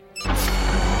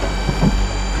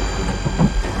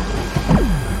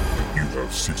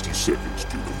have 60 seconds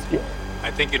to comply.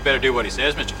 I think you'd better do what he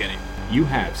says, Mr. Kenny. You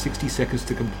have 60 seconds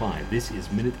to comply. This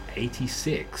is minute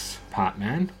 86. Part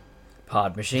man.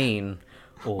 Pod machine.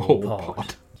 Or Oh,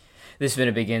 pod. This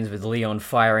minute begins with Leon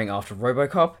firing after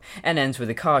RoboCop and ends with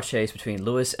a car chase between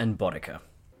Lewis and Boddicker.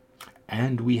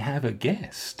 And we have a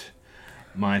guest.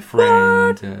 My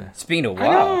friend... It's been a I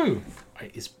while. know.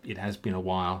 It has been a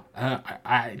while.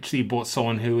 I actually bought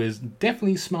someone who is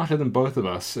definitely smarter than both of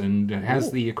us and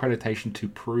has the accreditation to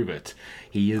prove it.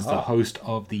 He is the host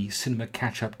of the Cinema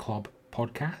Catch-Up Club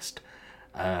podcast.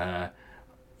 I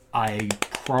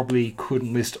probably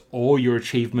couldn't list all your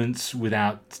achievements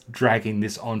without dragging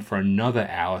this on for another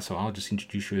hour, so I'll just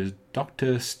introduce you as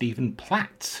Dr. Stephen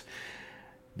Platt.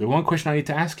 The one question I need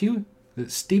to ask you, is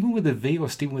it Stephen with a V or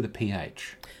Stephen with a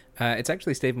PH? It's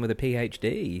actually Stephen with a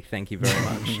PhD. Thank you very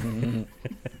much.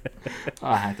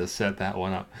 I had to set that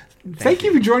one up. Thank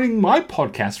you for joining my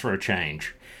podcast for a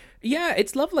change. Yeah,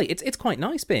 it's lovely. It's quite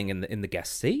nice being in the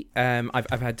guest seat.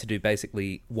 I've had to do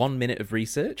basically 1 minute of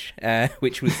research,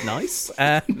 which was nice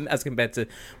as compared to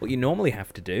what you normally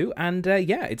have to do. And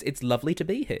it's lovely to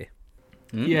be here.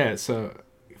 Yeah, so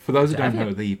for those who don't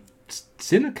know, the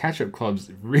Cinema Catch-Up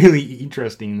Club's really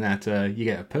interesting that you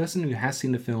get a person who has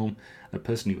seen the film, and a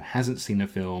person who hasn't seen the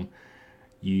film.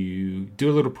 You do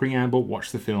a little preamble,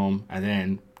 watch the film, and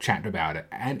then chat about it.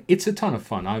 And it's a ton of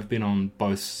fun. I've been on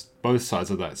both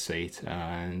sides of that seat,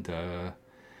 and I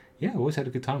always had a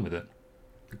good time with it.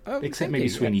 Except maybe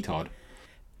Sweeney Todd.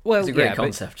 Well, It's a great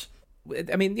concept.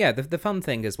 I mean, yeah, the fun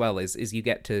thing as well is you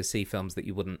get to see films that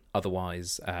you wouldn't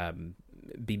otherwise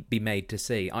be made to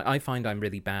see. I find I'm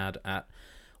really bad at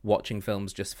watching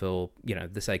films just for,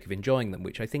 the sake of enjoying them,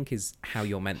 which I think is how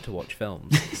you're meant to watch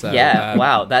films. So,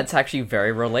 Wow, that's actually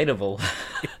very relatable.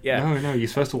 Yeah. No, you're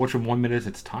supposed to watch them 1 minute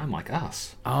at a time like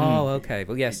us. Oh, okay.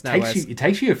 Well, yes. It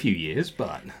takes you a few years,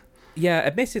 but... Yeah,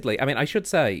 admittedly. I mean, I should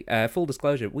say, full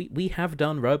disclosure, we have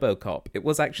done RoboCop. It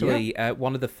was actually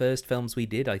one of the first films we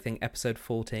did, I think, episode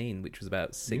 14, which was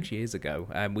about 6 years ago.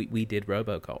 We did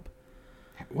RoboCop.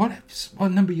 What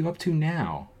number are you up to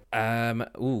now?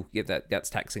 That's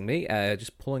taxing me.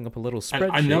 Just pulling up a little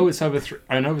spreadsheet. I know it's over.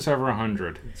 I know it's over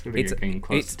 100. It's going to be getting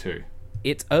close to 2.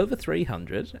 It's over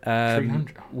 300.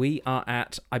 300. We are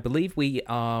at. I believe we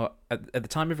are at the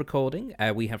time of recording.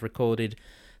 We have recorded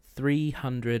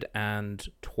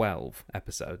 312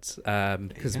 episodes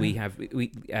because we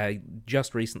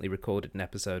just recently recorded an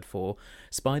episode for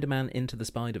Spider-Man Into the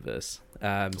Spider-Verse.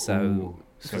 So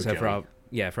for our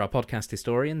podcast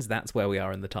historians, that's where we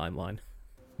are in the timeline.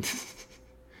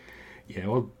 Yeah,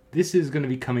 well, this is going to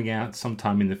be coming out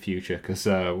sometime in the future because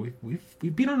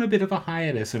we've been on a bit of a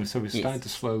hiatus, and so we're starting to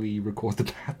slowly record the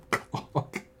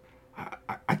backlog.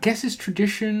 I guess it's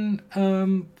tradition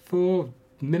for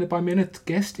minute by minute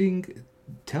guesting.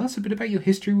 Tell us a bit about your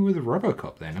history with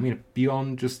RoboCop, then. I mean,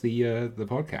 beyond just the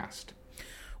podcast.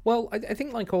 Well, I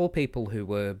think like all people who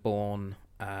were born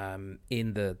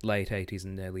in the late 80s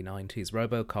and early 90s,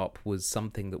 RoboCop was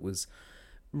something that was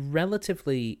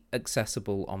relatively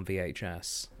accessible on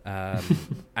VHS,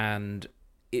 and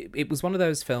it was one of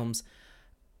those films,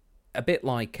 a bit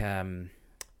like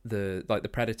the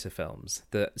Predator films,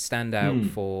 that stand out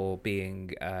for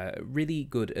being really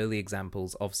good early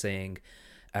examples of seeing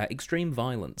extreme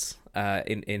violence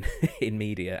in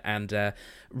media. And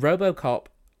RoboCop,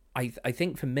 I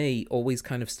think for me, always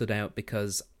kind of stood out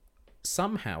because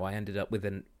somehow I ended up with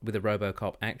a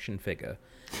RoboCop action figure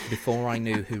before I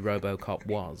knew who RoboCop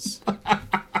was.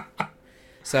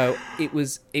 So it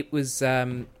was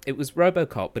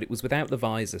RoboCop, but it was without the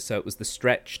visor. So it was the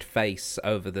stretched face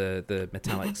over the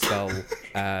metallic skull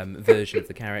version of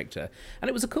the character, and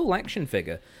it was a cool action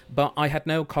figure. But I had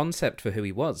no concept for who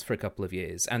he was for a couple of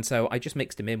years, and so I just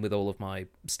mixed him in with all of my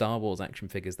Star Wars action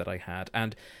figures that I had,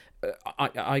 and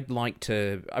I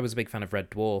was a big fan of Red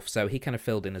Dwarf, so he kind of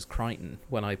filled in as Crichton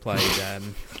when I played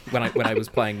when I was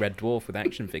playing Red Dwarf with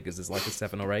action figures as like a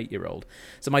 7 or 8 year old.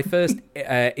 So my first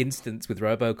instance with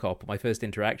RoboCop, my first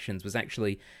interactions, was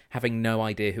actually having no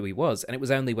idea who he was, and it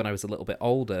was only when I was a little bit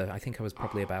older, I think I was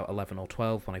probably about 11 or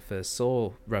 12 when I first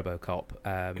saw RoboCop,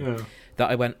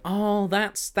 that I went, oh,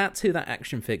 that's who that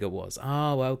action figure was.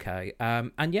 Oh, okay.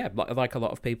 And yeah, like a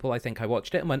lot of people, I think I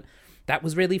watched it and went, that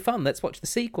was really fun. Let's watch the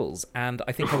sequels. And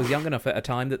I think I was young enough at a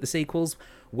time that the sequels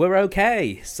were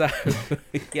okay. So,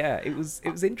 yeah, it was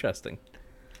interesting.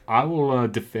 I will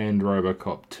defend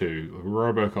RoboCop 2.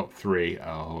 RoboCop 3,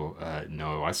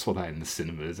 no, I saw that in the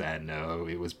cinemas, and no,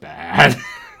 it was bad.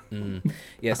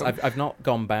 Yes, I've not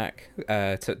gone back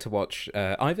to watch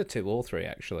either 2 or 3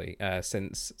 actually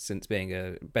since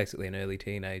being basically an early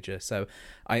teenager. So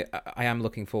I am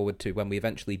looking forward to when we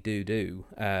eventually do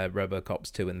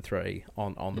RoboCops 2 and 3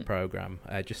 on the program,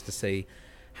 just to see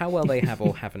how well they have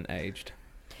or haven't aged.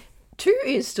 2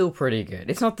 is still pretty good.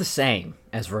 It's not the same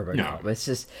as RoboCop. No. It's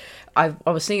just I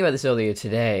was thinking about this earlier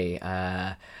today.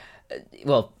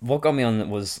 Well, what got me on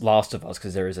was Last of Us,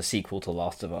 because there is a sequel to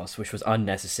Last of Us, which was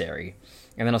unnecessary.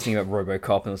 And then I was thinking about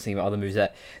RoboCop, and I was thinking about other movies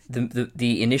that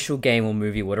the initial game or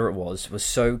movie, whatever it was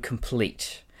so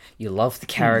complete. You love the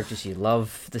characters, you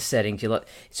love the settings,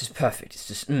 it's just perfect. It's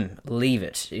just, leave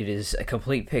it. It is a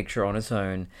complete picture on its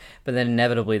own. But then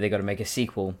inevitably they got to make a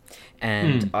sequel.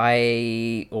 And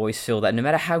I always feel that no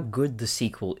matter how good the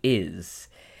sequel is,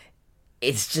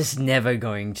 it's just never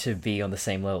going to be on the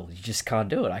same level. You just can't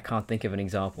do it. I can't think of an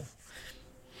example.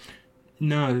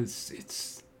 No,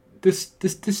 it's the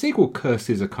sequel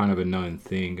curse is a kind of a known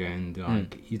thing, and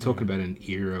you're talking about an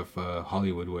era of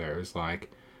Hollywood where it's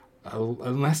like,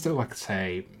 unless they're like,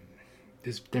 say,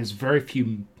 there's very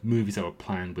few movies that were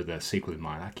planned with a sequel in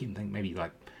mind. I can think maybe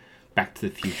like Back to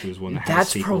the Future was one that had a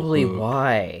sequel.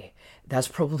 That's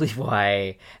probably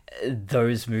why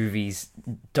those movies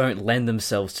don't lend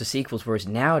themselves to sequels. Whereas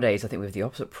nowadays, I think we have the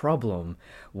opposite problem,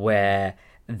 where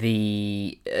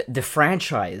the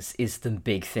franchise is the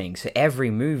big thing. So every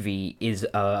movie is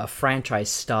a franchise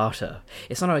starter.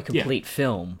 It's not a complete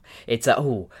film. It's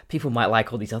people might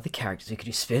like all these other characters. We could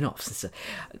do spin-offs.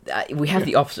 We have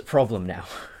the opposite problem now.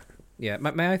 Yeah,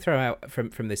 may I throw out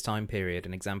from this time period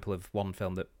an example of one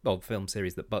film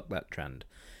series that bucked that trend?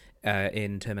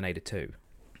 In Terminator 2.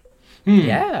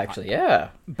 Yeah, actually, yeah.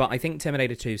 But I think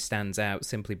Terminator 2 stands out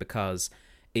simply because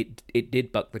it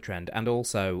did buck the trend, and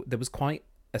also there was quite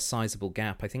a sizable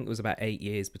gap. I think it was about 8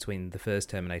 years between the first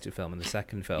Terminator film and the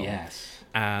second film. Yes.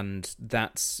 And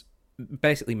that's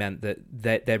basically meant that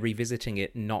they're revisiting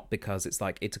it not because it's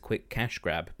like it's a quick cash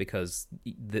grab, because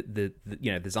the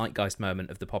zeitgeist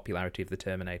moment of the popularity of the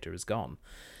Terminator is gone.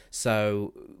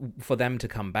 So for them to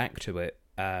come back to it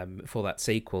for that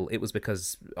sequel, it was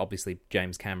because obviously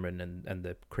James Cameron and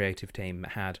the creative team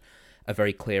had a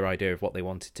very clear idea of what they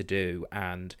wanted to do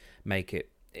and make it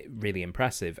really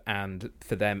impressive, and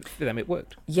for them it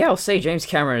worked. Yeah, I'll say James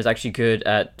Cameron is actually good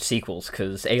at sequels,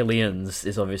 because Aliens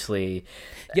is obviously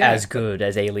as good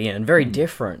as Alien. Very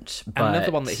different. But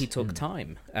another one that he took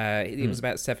time. It was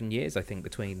about 7 years, I think,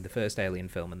 between the first Alien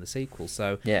film and the sequel.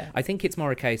 So I think it's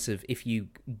more a case of if you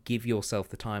give yourself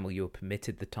the time, or you're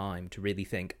permitted the time to really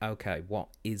think, okay, what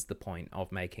is the point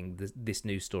of making this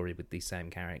new story with these same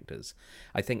characters?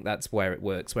 I think that's where it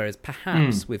works. Whereas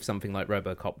perhaps with something like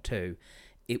RoboCop 2,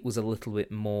 it was a little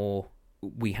bit more,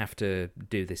 we have to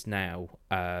do this now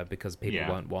because people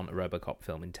won't want a RoboCop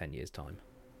film in 10 years' time.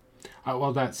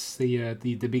 Well, that's the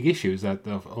big issue, is that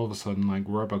all of a sudden, like,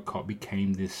 RoboCop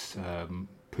became this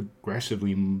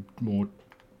progressively more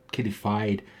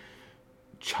kiddified,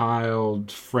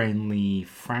 child-friendly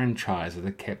franchise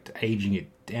that kept aging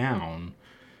it down,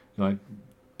 like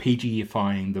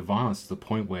PG-ifying the violence to the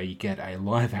point where you get a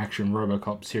live-action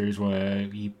RoboCop series where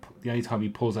the only time he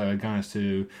pulls out a gun is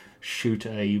to shoot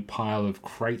a pile of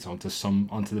crates onto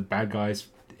the bad guys'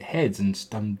 heads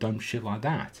and dumb shit like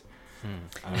that.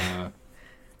 The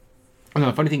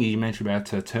funny thing you mentioned about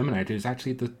Terminator is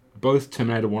actually that both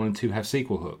Terminator 1 and 2 have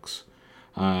sequel hooks.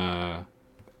 That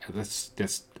was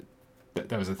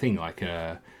the thing. Like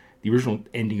the original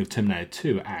ending of Terminator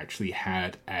 2 actually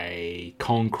had a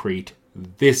concrete,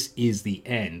 this is the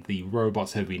end, the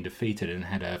robots have been defeated, and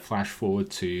had a flash forward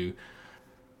to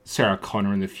Sarah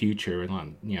Connor in the future, and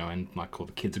all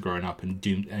the kids are growing up, and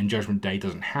Judgment Day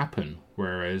doesn't happen.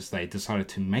 Whereas they decided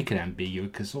to make it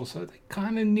ambiguous because also they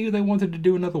kind of knew they wanted to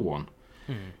do another one,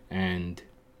 and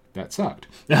that sucked.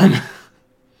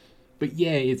 But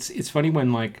yeah, it's funny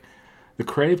when like the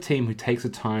creative team who takes the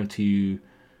time to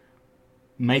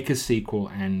make a sequel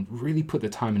and really put the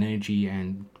time and energy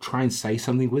and try and say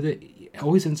something with it,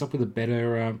 always ends up with a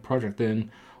better project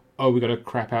than, we got to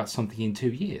crap out something in 2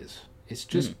 years. It's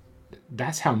just,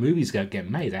 that's how movies get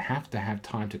made. They have to have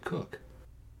time to cook.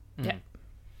 Yeah.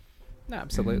 No,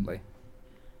 absolutely.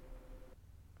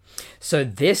 So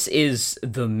this is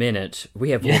the minute we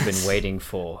have all been waiting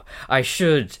for. I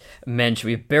should mention,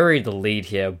 we've buried the lead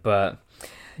here, but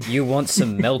you want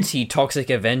some melty Toxic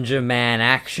Avenger Man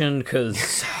action?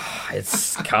 Because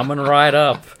it's coming right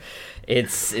up.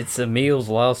 It's Emil's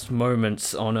last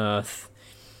moments on Earth.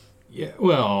 Yeah,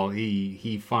 well,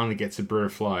 he finally gets a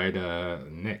butterflied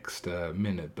next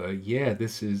minute, but yeah,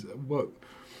 this is what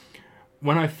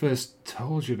when I first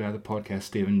told you about the podcast,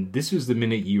 Stephen, this was the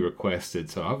minute you requested,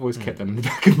 so I've always kept that in the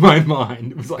back of my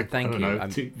mind. It was like, thank I don't you. know,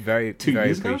 I'm two very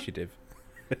years ago? appreciative.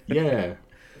 Yeah.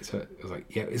 So it was like,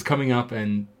 yeah, it's coming up,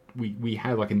 and we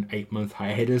had like an 8-month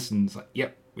hiatus, and it's like,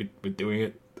 yep, we're doing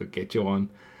it to get you on.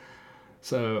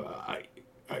 So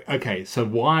okay, so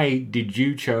why did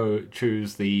you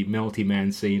choose the Melty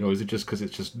Man scene, or is it just because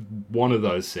it's just one of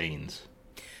those scenes?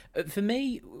 For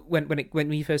me,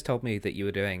 when you first told me that you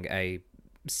were doing a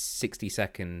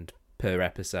 60-second per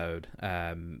episode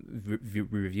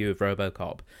review of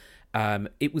RoboCop,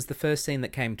 it was the first scene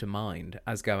that came to mind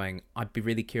as going, I'd be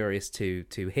really curious to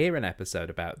hear an episode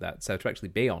about that. So to actually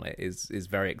be on it is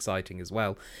very exciting as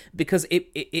well, because it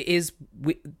is,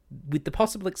 with the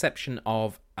possible exception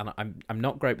of, and I'm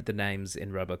not great with the names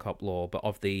in RoboCop lore, but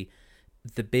of the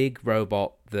big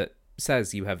robot that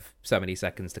says you have so many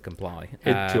seconds to comply.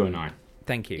 Hit 209.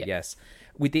 Thank you. Yeah. Yes.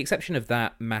 With the exception of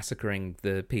that massacring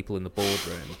the people in the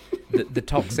boardroom,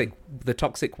 the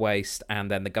toxic waste,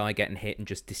 and then the guy getting hit and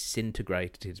just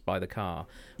disintegrated by the car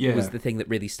was the thing that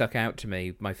really stuck out to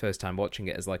me my first time watching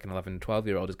it as like an 11,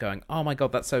 12-year-old, is going, oh my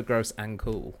god, that's so gross and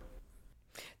cool.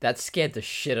 That scared the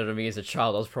shit out of me as a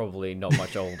child. I was probably not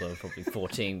much older, probably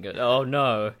 14. Oh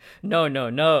no.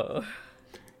 No.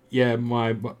 Yeah,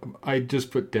 I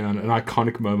just put down an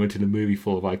iconic moment in a movie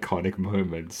full of iconic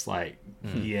moments. Like,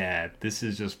 yeah, this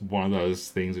is just one of those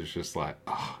things. It's just like,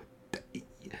 oh,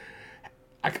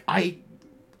 literally,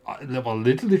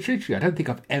 I don't think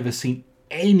I've ever seen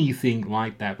anything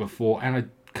like that before, and I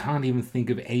can't even think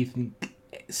of anything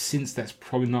since that's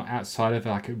probably not outside of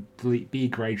like a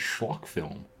B-grade schlock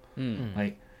film.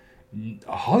 Like,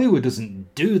 Hollywood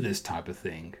doesn't do this type of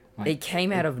thing. Like, it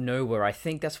came out of nowhere. I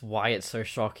think that's why it's so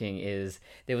shocking, is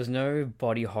there was no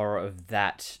body horror of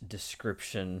that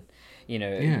description. You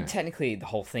know, technically the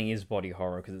whole thing is body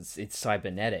horror because it's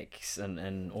cybernetics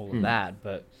and all of that,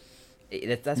 but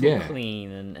that's all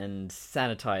clean and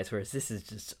sanitized, whereas this is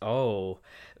just,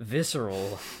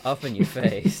 visceral, up in your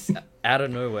face, out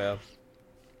of nowhere.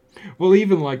 Well,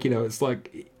 even like, it's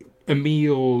like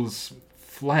Emil's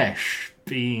flesh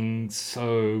being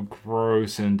so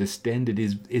gross and distended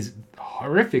is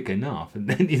horrific enough, and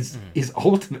then his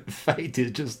ultimate fate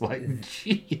is just like,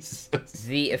 Jesus.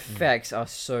 The effects are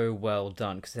so well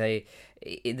done because the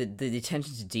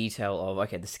attention to detail of,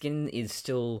 the skin is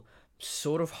still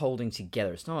sort of holding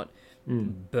together. It's not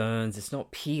burns, it's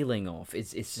not peeling off,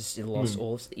 it's just it lost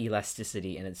all its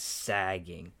elasticity and it's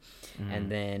sagging,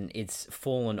 and then it's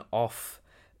fallen off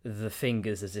the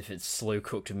fingers as if it's slow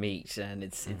cooked meat, and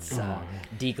it's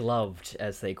degloved,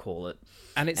 as they call it.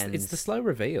 And it's the slow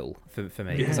reveal for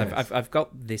me, because I've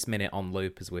got this minute on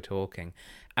loop as we're talking,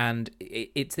 and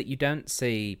it's that you don't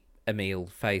see Emil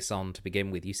face on to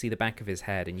begin with. You see the back of his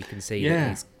head, and you can see that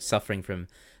he's suffering from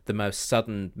the most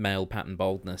sudden male pattern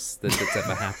baldness that's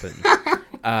ever happened.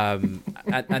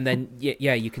 And then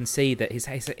you can see that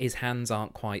his hands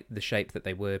aren't quite the shape that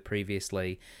they were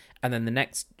previously. And then the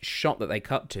next shot that they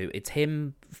cut to, it's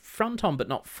him front on, but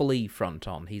not fully front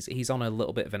on. He's on a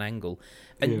little bit of an angle,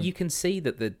 and you can see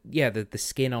that the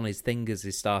skin on his fingers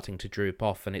is starting to droop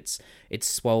off, and it's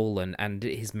swollen, and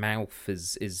his mouth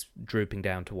is drooping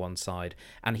down to one side,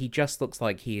 and he just looks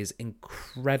like he is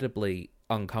incredibly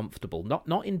uncomfortable.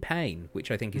 Not in pain, which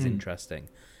I think is interesting,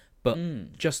 but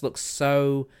just looks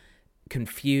so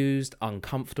confused,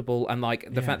 uncomfortable, and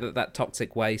like the fact that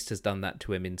toxic waste has done that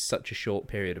to him in such a short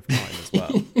period of time as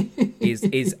well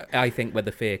is I think where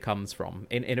the fear comes from.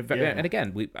 And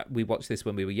again, we watched this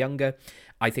when we were younger.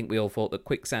 I think we all thought that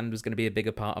quicksand was going to be a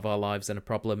bigger part of our lives than a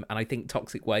problem, and I think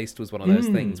toxic waste was one of those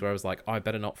things where I was like, I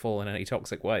better not fall in any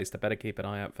toxic waste. I better keep an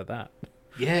eye out for that.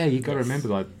 Yeah, you got to remember,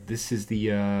 like, this is the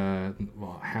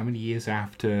how many years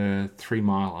after 3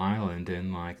 Mile Island,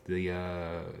 and like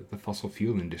the fossil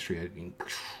fuel industry had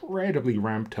incredibly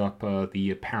ramped up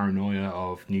the paranoia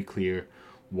of nuclear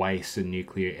waste and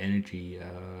nuclear energy,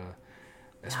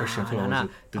 especially after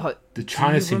the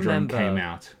China syndrome came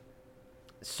out.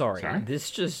 Sorry, this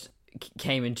just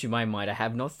came into my mind. I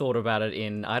have not thought about it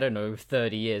in,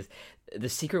 30 years. The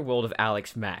Secret World of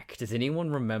Alex Mack. Does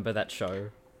anyone remember that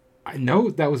show? I know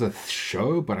that was a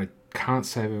show, but I can't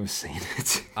say I've ever seen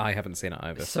it. I haven't seen it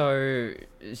either. So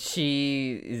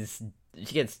she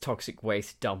gets toxic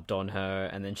waste dumped on her,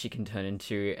 and then she can turn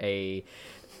into a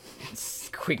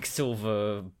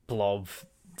quicksilver blob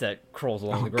that crawls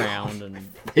along the ground. And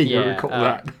you recall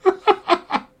that.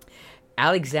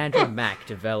 Alexandra Mack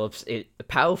develops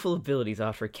powerful abilities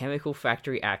after a chemical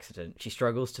factory accident. She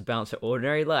struggles to balance her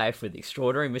ordinary life with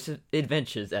extraordinary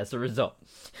misadventures as a result.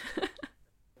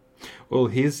 Well,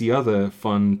 here's the other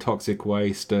fun toxic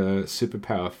waste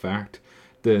superpower fact.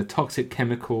 the toxic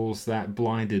chemicals that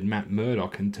blinded Matt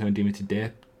Murdock and turned him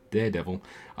into Daredevil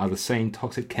are the same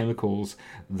toxic chemicals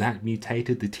that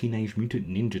mutated the Teenage Mutant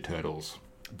Ninja Turtles.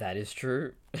 That is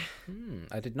true.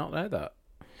 I did not know that.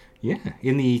 Yeah,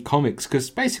 in the comics, because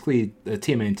basically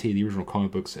TMNT, the original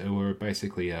comic books, were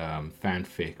basically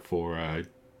fanfic for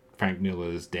Frank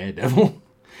Miller's Daredevil.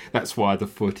 That's why the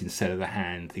foot instead of the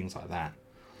hand, things like that.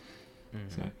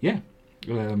 So yeah,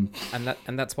 and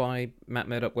that's why Matt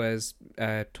Murdock wears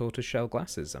tortoiseshell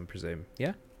glasses, I presume.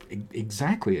 Yeah,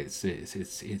 exactly. It's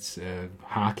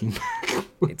harking back.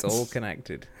 It's all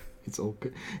connected. It's all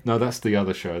good. No, that's the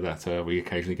other show that we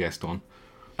occasionally guest on.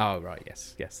 Oh right,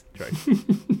 yes, true.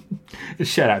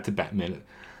 Shout out to Batman.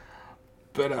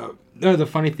 But no, the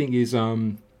funny thing is,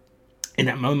 in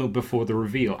that moment before the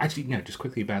reveal, actually, no, just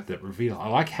quickly about that reveal. I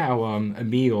like how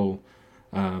Emil,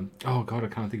 oh god, I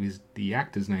can't think of the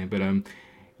actor's name, but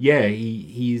yeah,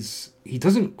 he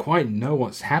doesn't quite know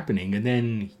what's happening, and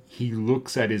then he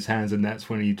looks at his hands, and that's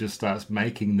when he just starts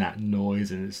making that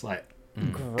noise, and it's like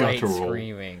Great guttural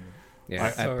screaming.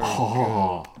 Yeah,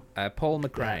 Paul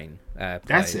McCrane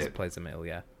plays Emil.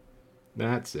 Yeah,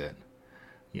 that's it.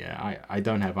 Yeah, I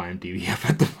don't have IMDb up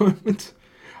at the moment.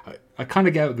 I kind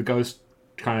of get the ghost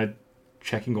kind of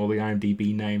checking all the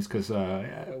IMDb names because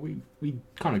we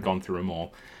kind of gone through them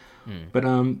all. But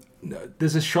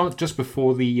there's a shot just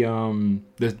before the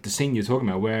scene you're talking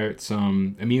about where it's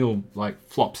Emil like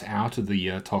flops out of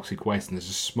the toxic waste and there's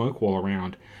a smoke wall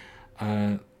around.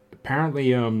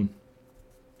 Apparently,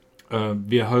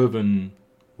 Verhoeven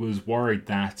was worried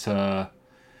that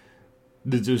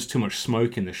there was too much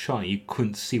smoke in the shot. You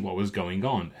couldn't see what was going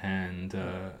on, and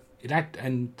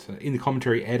in the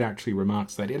commentary, Ed actually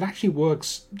remarks that it actually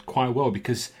works quite well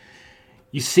because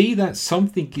you see that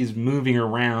something is moving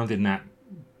around in that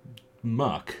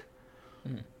muck,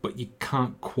 but you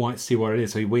can't quite see what it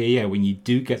is. So yeah, when you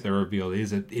do get the reveal, it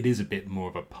is a bit more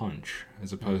of a punch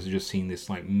as opposed to just seeing this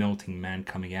like melting man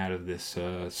coming out of this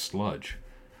sludge,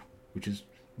 which is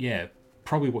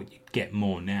probably what you get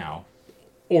more now.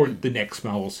 Or the next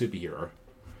Marvel superhero.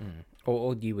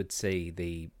 Or you would see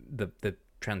the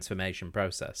transformation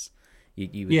process.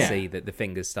 You would see that the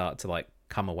fingers start to like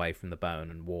come away from the bone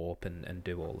and warp and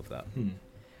do all of that.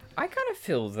 I kind of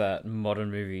feel that modern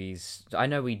movies... I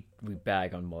know we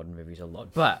bag on modern movies a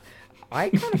lot, but I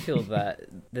kind of feel that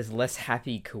there's less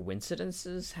happy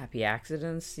coincidences, happy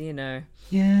accidents, you know?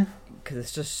 Yeah. Because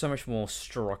it's just so much more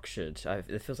structured.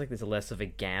 It feels like there's less of a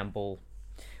gamble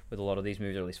with a lot of these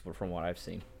movies, or at least from what I've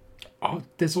seen. Oh,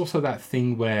 there's also that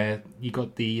thing where you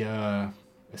got the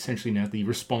essentially now the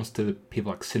response to the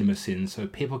people like CinemaSins, so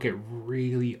people get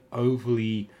really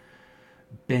overly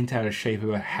bent out of shape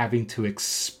about having to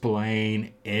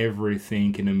explain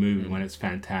everything in a movie when it's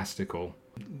fantastical.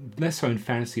 Less so in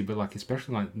fantasy, but like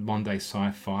especially like modern day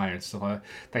sci-fi and stuff like that.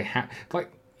 They have like,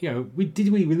 you know, did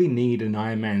we really need an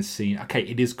Iron Man scene? Okay,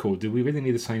 it is cool. Did we really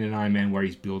need a scene in Iron Man where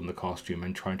he's building the costume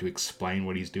and trying to explain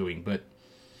what he's doing? But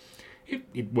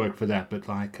it worked for that. But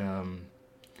like,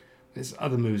 there's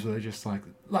other movies where they're just like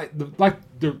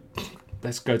the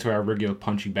let's go to our regular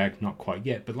punching bag. Not quite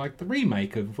yet, but like the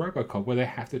remake of RoboCop, where they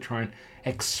have to try and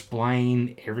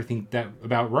explain everything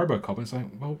about RoboCop. And it's like,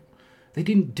 well, they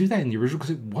didn't do that in the original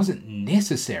because it wasn't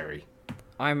necessary.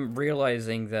 I'm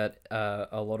realizing that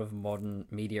a lot of modern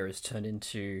media has turned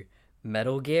into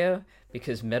Metal Gear,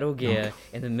 because Metal Gear,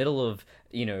 in the middle of,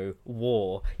 you know,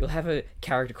 war, you'll have a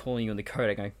character calling you on the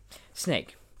codec going,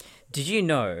 Snake, did you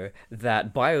know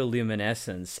that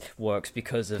bioluminescence works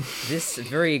because of this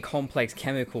very complex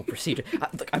chemical procedure?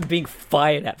 I'm being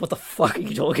fired at. What the fuck are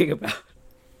you talking about?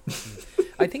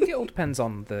 I think it all depends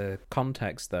on the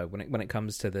context, though, when it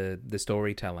comes to the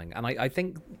storytelling. And I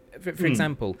think, for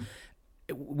example...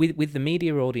 With the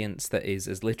media audience that is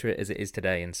as literate as it is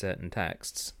today in certain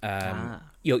texts,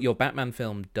 your Batman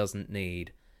film doesn't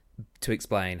need to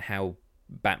explain how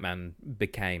Batman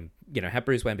became, you know, how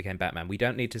Bruce Wayne became Batman. We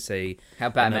don't need to see how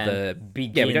Batman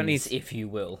begins, we don't need, if you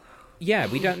will. Yeah,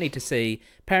 we don't need to see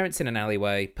parents in an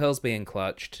alleyway, pearls being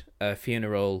clutched, a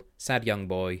funeral, sad young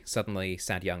boy, suddenly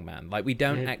sad young man. Like, we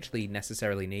don't actually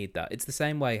necessarily need that. It's the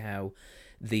same way how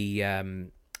the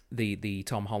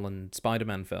Tom Holland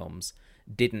Spider-Man films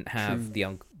didn't have the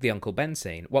Uncle Ben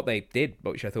scene. What they did,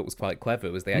 which I thought was quite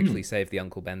clever, was they actually saved the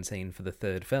Uncle Ben scene for the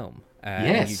third film.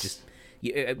 Yes.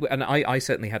 And I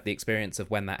certainly had the experience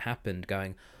of when that happened,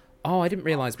 going, oh, I didn't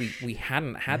realise we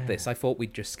hadn't had this. I thought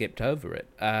we'd just skipped over it.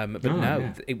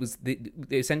 It was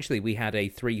essentially we had a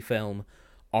 3-film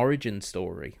origin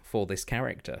story for this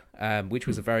character, which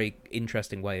was a very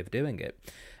interesting way of doing it.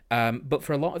 But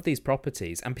for a lot of these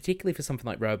properties, and particularly for something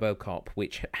like RoboCop,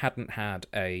 which hadn't had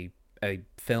a a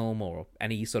film or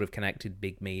any sort of connected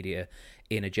big media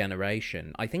in a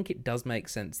generation, I think it does make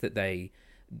sense that they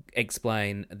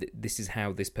explain this is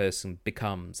how this person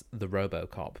becomes the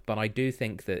RoboCop. But I do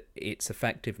think that its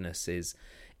effectiveness is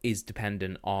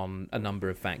dependent on a number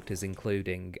of factors,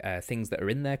 including things that are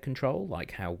in their control,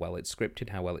 like how well it's scripted,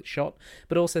 how well it's shot,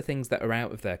 but also things that are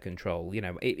out of their control. You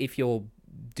know, if you're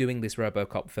doing this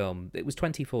RoboCop film, it was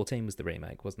 2014 was the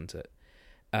remake, wasn't it?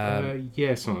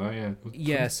 Yeah, something like that,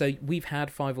 yeah. Yeah, so we've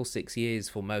had 5 or 6 years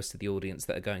for most of the audience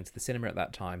that are going to the cinema at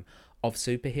that time of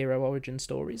superhero origin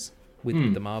stories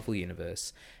with the Marvel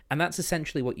Universe. And that's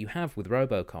essentially what you have with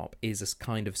RoboCop, is a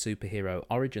kind of superhero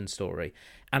origin story.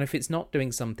 And if it's not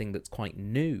doing something that's quite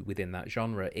new within that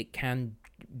genre,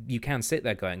 you can sit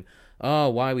there going, oh,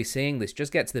 why are we seeing this?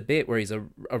 Just get to the bit where he's a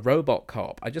robot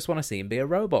cop. I just want to see him be a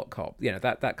robot cop. You know,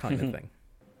 that kind of thing.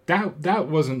 That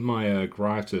wasn't my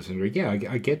gripe to this. And yeah,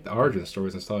 I get the origin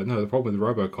stories and stuff. No, the problem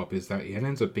with RoboCop is that it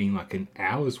ends up being like an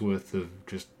hour's worth of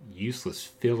just useless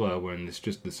filler when it's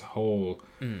just this whole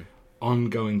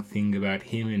ongoing thing about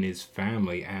him and his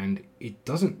family, and it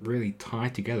doesn't really tie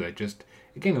together. Just,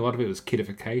 again, a lot of it was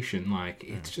kidification. Like,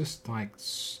 it's just like...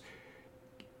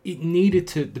 It needed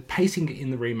to... The pacing in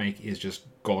the remake is just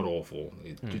god-awful.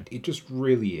 It just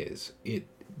really is.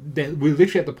 We're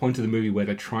literally at the point of the movie where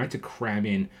they tried to cram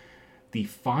in the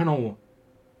final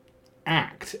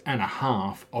act and a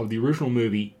half of the original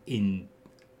movie in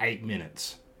 8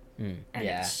 minutes. And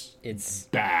it's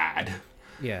bad.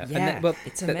 Yeah, yeah, and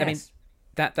it's a mess. I mean,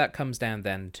 that comes down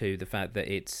then to the fact that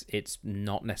it's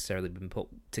not necessarily been put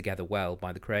together well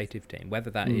by the creative team,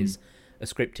 whether that is a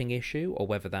scripting issue or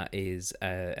whether that is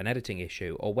an editing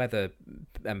issue, or whether,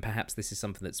 and perhaps this is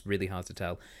something that's really hard to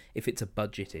tell, if it's a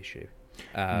budget issue.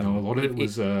 No, a lot of it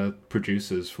was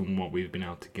producers, from what we've been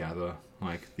able to gather.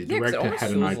 Like, the director it almost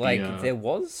had an feels idea. like there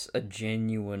was a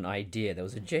genuine idea. There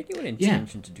was a genuine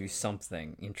intention to do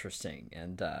something interesting,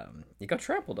 and it got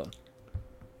trampled on.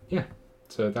 Yeah.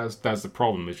 So that's the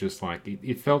problem. It's just like,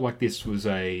 it felt like this was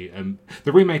the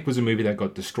remake was a movie that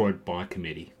got destroyed by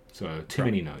committee. So, too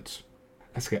many notes.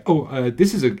 That's okay. Oh,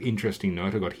 this is an interesting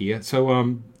note I got here. So,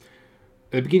 at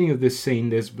the beginning of this scene,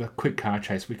 there's a quick car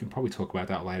chase. We can probably talk about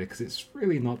that later, because it's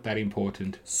really not that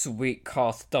important. Sweet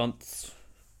car stunts.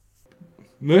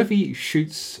 Murphy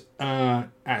shoots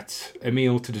at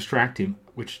Emil to distract him,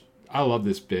 which I love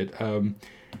this bit.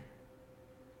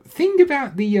 Thing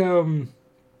about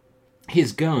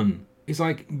his gun is,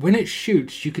 like, when it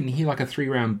shoots, you can hear like a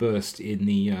 3-round burst in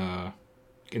the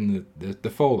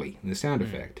Foley, in the sound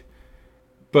effect.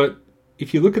 But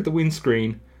if you look at the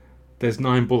windscreen, there's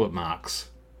 9 bullet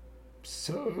marks.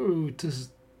 So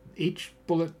does each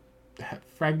bullet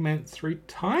fragment 3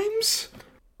 times?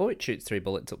 Or it shoots 3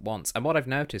 bullets at once. And what I've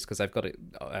noticed, because I've got it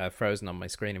frozen on my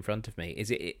screen in front of me,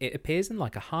 is it appears in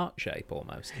like a heart shape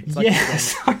almost. It's like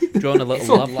yes, drawn a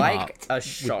little love like heart a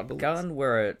shotgun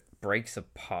where it breaks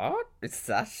apart. Is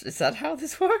that how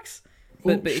this works?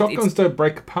 Well, but shotguns don't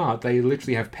break apart. They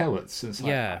literally have pellets. It's like,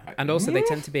 yeah, and also they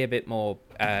tend to be a bit more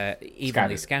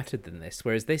evenly scattered than this.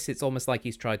 Whereas this, it's almost like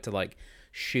he's tried to like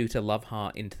shoot a love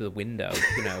heart into the window.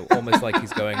 You know, almost like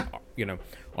he's going, you know,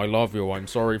 I love you. I'm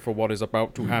sorry for what is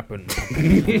about to happen.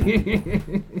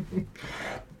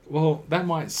 Well, that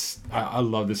might... I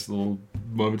love this little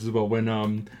moment as well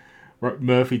when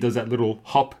Murphy does that little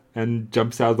hop and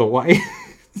jumps out of the way.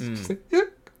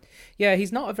 Yeah,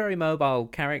 he's not a very mobile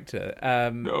character.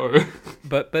 No.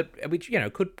 but which, you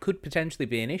know, could potentially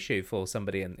be an issue for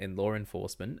somebody in law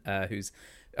enforcement who's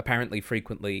apparently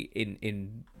frequently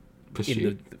in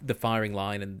the firing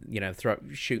line and, you know,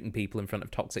 shooting people in front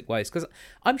of toxic waste. Because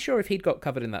I'm sure if he'd got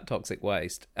covered in that toxic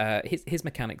waste, his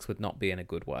mechanics would not be in a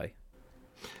good way.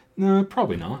 No,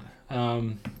 probably not.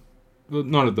 Well,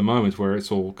 not at the moment where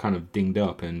it's all kind of dinged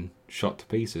up and shot to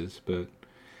pieces, but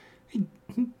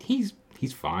he's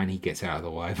fine. He gets out of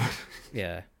the way.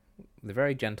 Yeah, the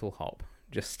very gentle hop.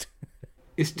 Just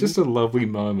it's just a lovely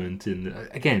moment in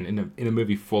a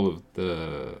movie full of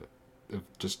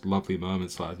just lovely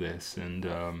moments like this, and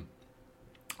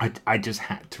I just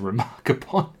had to remark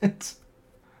upon it.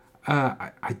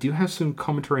 I do have some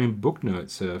commentary and book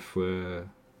notes if we're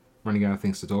running out of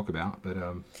things to talk about, but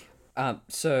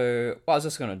so I was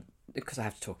just gonna, because I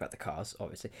have to talk about the cars,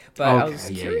 obviously, but I was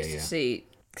curious to see.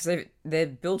 Because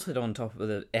they've built it on top of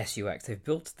the SUX. They've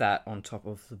built that on top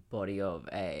of the body of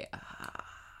I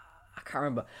can't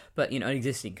remember, but, you know, an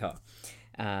existing car.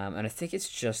 And I think it's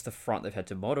just the front they've had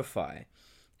to modify.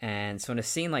 And so in a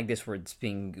scene like this where it's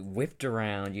being whipped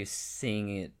around, you're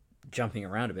seeing it jumping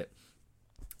around a bit.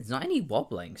 There's not any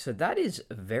wobbling. So that is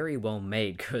very well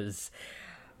made because,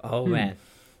 man.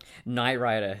 Knight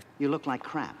Rider. You look like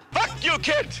crap. Fuck you,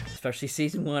 kid! Especially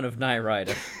season 1 of Knight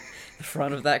Rider. The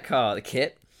front of that car, the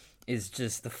kit, is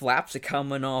just, the flaps are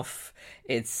coming off.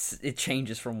 It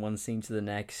changes from one scene to the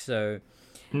next. So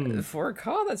for a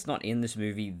car that's not in this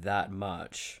movie that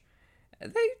much,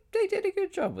 they did a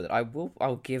good job with it.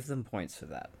 I'll give them points for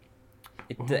that.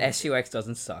 The SUX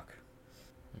doesn't suck.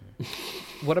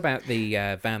 What about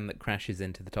the van that crashes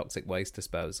into the toxic waste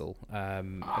disposal? Have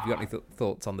you got any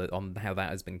thoughts on how that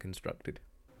has been constructed?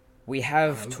 We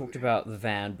have talked about the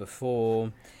van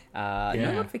before.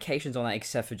 No modifications on that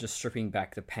except for just stripping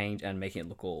back the paint and making it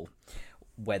look all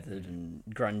weathered and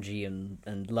grungy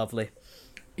and lovely.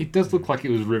 It does look like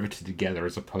it was riveted together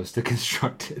as opposed to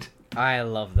constructed. I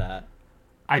love that.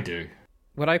 I do.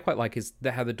 What I quite like is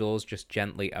how the doors just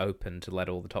gently open to let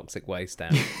all the toxic waste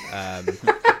out.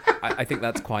 I think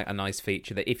that's quite a nice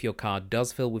feature, that if your car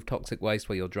does fill with toxic waste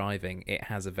while you're driving, it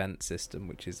has a vent system,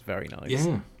 which is very nice.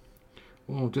 Yeah.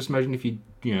 Well, just imagine if you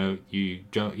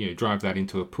drive that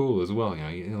into a pool as well.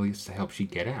 At least it helps you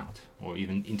get out, or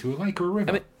even into a lake or a river.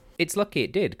 I mean, it's lucky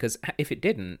it did, because if it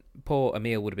didn't, poor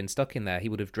Emil would have been stuck in there. He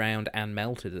would have drowned and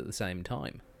melted at the same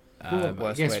time. I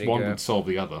guess one would solve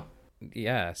the other.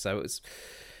 Yeah, so it's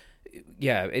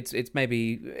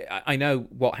maybe, I know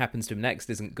what happens to him next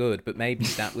isn't good, but maybe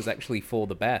that was actually for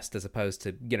the best, as opposed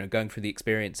to going through the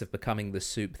experience of becoming the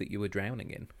soup that you were drowning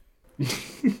in.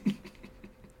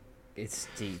 It's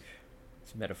deep.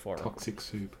 It's metaphorical. Toxic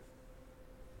Soup.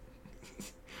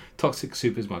 Toxic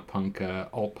Soup is my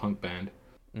alt punk band.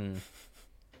 No,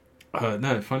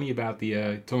 funny about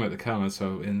the talking about the car.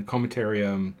 So in the commentary,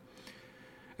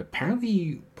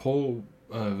 apparently Paul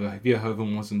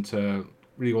Verhoeven wasn't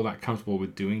really all that comfortable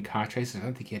with doing car chases. I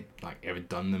don't think he had ever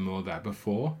done them or that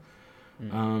before. They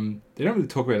don't really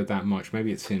talk about it that much.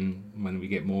 Maybe it's in when we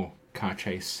get more car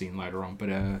chase scene later on. But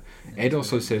Ed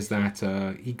also says that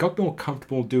he got more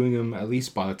comfortable doing them at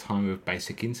least by the time of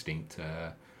Basic Instinct.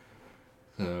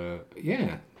 I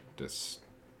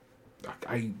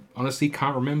honestly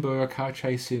can't remember a car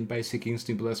chase in Basic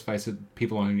Instinct, but let's face it,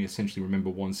 people only essentially remember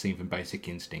one scene from Basic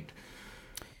Instinct.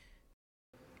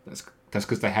 That's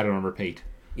because they had it on repeat.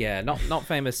 Yeah, not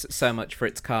famous so much for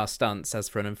its car stunts as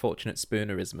for an unfortunate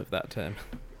spoonerism of that term.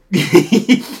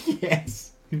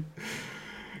 Yes.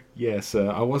 Yes,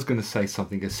 I was going to say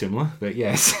something similar, but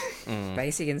yes.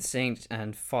 Basic Instinct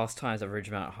and Fast Times at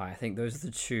Ridgemount High. I think those are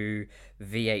the two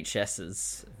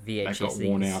VHSs That got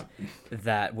worn out.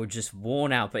 that were just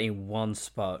worn out, but in one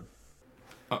spot.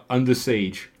 Under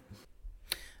Siege.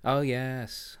 Oh,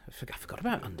 yes. I forgot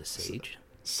about Under Siege.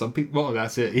 Some people... Well,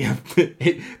 that's it. Yeah.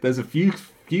 There's a few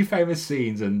famous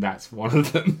scenes, and that's one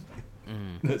of them.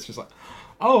 That's just like,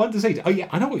 oh, Under Siege. Oh, yeah,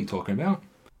 I know what you're talking about.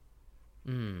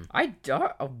 I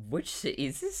don't... Which...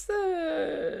 Is this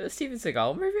the Steven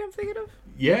Seagal movie I'm thinking of?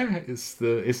 Yeah, it's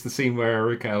the scene where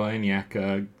Erika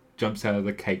Eleniak jumps out of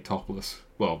the cake topless.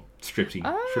 Well, stripping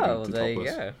to there topless. you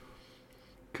go.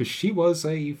 Because she was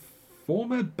a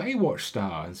former Baywatch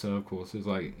star, and so, of course, it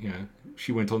was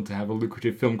she went on to have a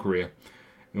lucrative film career,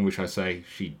 in which I say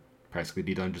she basically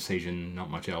did Under Siege and not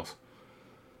much else.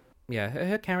 Yeah,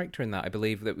 her character in that, I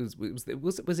believe, that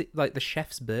was it like the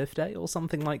chef's birthday or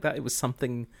something like that? It was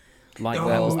something like that.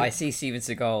 Well, I see Steven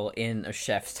Seagal in a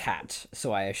chef's hat,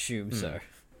 so I assume so.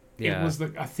 Yeah.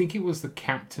 I think it was the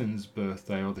captain's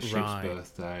birthday or the ship's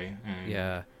birthday. And...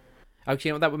 Yeah.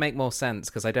 Actually, that would make more sense,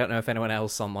 because I don't know if anyone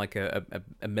else on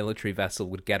a military vessel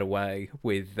would get away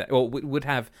with, or would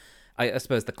have, I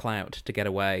suppose, the clout to get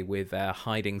away with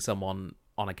hiding someone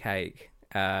on a cake.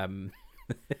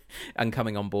 And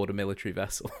coming on board a military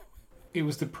vessel. It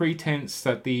was the pretense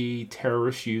that the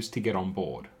terrorists used to get on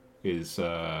board, is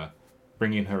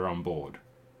bringing her on board.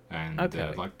 And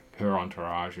her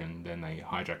entourage, and then they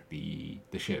hijacked the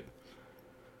ship.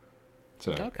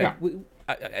 So, okay. Yeah.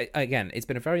 Again, it's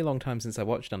been a very long time since I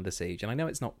watched Under Siege, and I know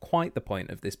it's not quite the point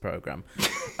of this program.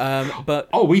 But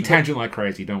we tangent like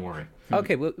crazy, don't worry.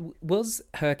 Okay, well, was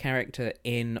her character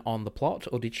in on the plot,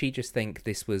 or did she just think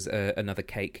this was another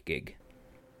cake gig?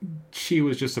 She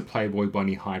was just a Playboy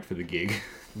bunny hide for the gig.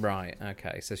 Right,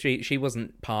 okay. So she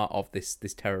wasn't part of this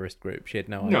terrorist group. She had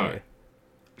no idea. No.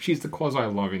 She's the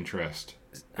quasi-love interest.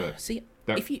 But see,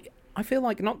 I feel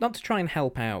like, not to try and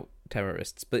help out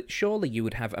terrorists, but surely you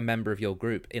would have a member of your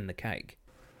group in the cake.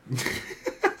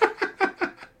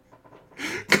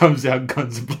 Comes out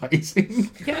guns blazing.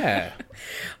 Yeah.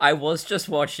 I was just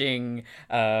watching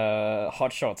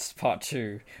Hot Shots Part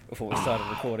 2 before we started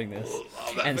recording this.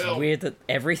 And it's weird that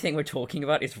everything we're talking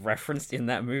about is referenced in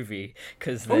that movie.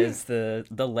 Because there's the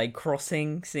leg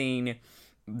crossing scene.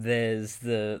 There's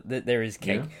there is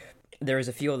cake. Yeah. There is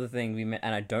a few other things we met,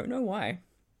 and I don't know why.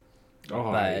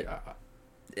 Oh, but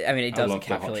I mean, it does love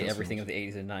the Hot encapsulate Shots everything films. of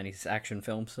the 80s and 90s action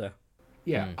films. So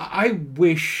yeah, I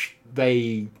wish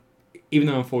they, even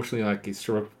though unfortunately, like, it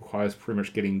still requires pretty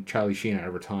much getting Charlie Sheen out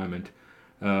of retirement.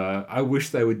 I wish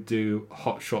they would do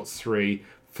Hot Shots 3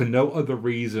 for no other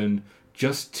reason,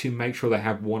 just to make sure they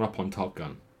have one up on Top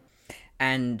Gun.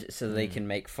 And so they can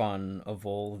make fun of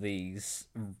all these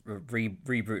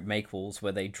reboot makeables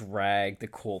where they drag the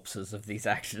corpses of these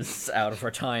actors out of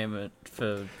retirement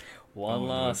for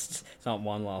it's not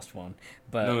one last one,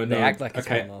 but they act like it's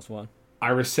one last one. I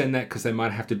rescind that because they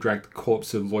might have to drag the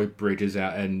corpse of Lloyd Bridges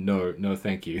out, and no,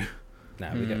 thank you.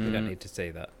 No, we don't need to see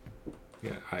that.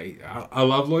 Yeah, I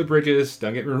love Lloyd Bridges,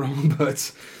 don't get me wrong,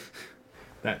 but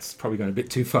that's probably going a bit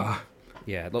too far.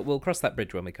 Yeah, look, we'll cross that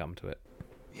bridge when we come to it.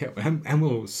 Yeah, and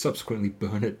we'll subsequently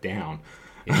burn it down.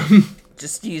 Yeah.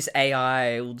 Just use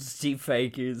AI, we'll just deep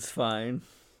fake it, it's fine.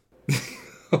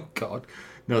 Oh god.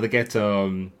 No, they get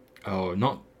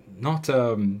not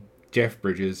Jeff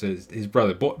Bridges, his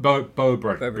brother, Bo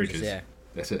Bridges. Yeah.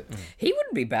 That's it. He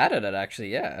wouldn't be bad at it,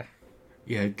 actually, yeah.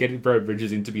 Yeah, getting Bo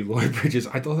Bridges in to be Lloyd Bridges.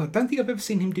 I don't think I've ever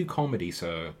seen him do comedy,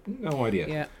 so no idea.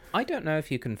 Yeah, I don't know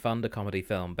if you can fund a comedy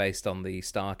film based on the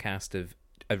star cast of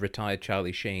a retired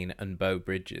Charlie Sheen and Bo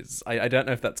Bridges. I don't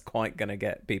know if that's quite going to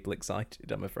get people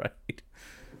excited, I'm afraid.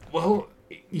 Well,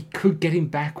 you could get him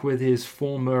back with his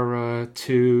former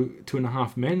Two and a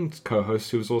Half Men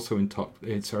co-host, who was also in Hot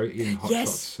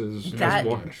Shots as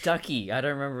Wash. Ducky. I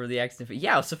don't remember the accent. But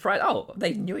yeah, I was surprised. Oh,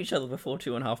 they knew each other before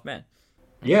Two and a Half Men.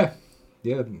 Yeah,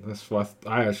 that's why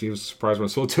I actually was surprised when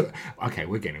I saw two. Okay,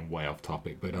 we're getting way off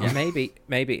topic, but yeah,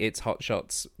 maybe it's Hot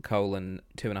Shots : Two and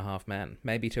a Half Men.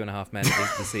 Maybe Two and a Half Men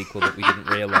is the sequel that we didn't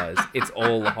realise. It's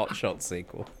all the Hot Shots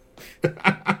sequel.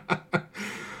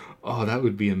 Oh, that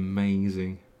would be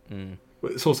amazing.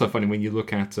 It's also funny when you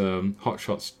look at Hot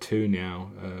Shots 2 now.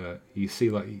 You see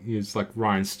it's like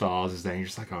Ryan Stiles is there, and you're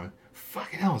just like, oh,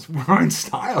 fucking hell, it's Ryan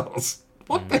Stiles.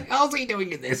 What the hell's he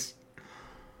doing in this?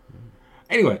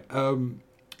 Anyway,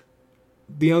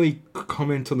 the only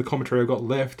comment on the commentary I've got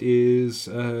left is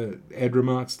Ed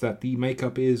remarks that the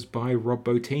makeup is by Rob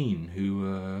Bottin,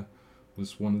 who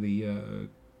was one of the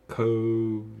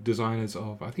co-designers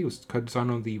of, I think it was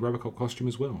co-designer of the Robocop costume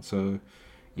as well. So,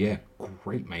 yeah,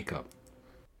 great makeup.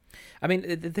 I mean,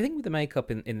 the thing with the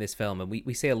makeup in this film, and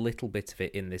we see a little bit of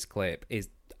it in this clip, is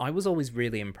I was always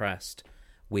really impressed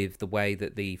with the way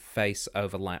that the face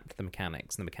overlapped the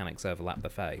mechanics, and the mechanics overlapped the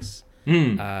face.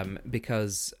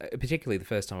 Because particularly the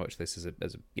first time I watched this as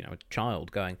a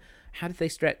child, going, how did they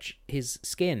stretch his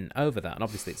skin over that? And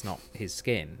obviously it's not his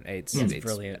skin. It's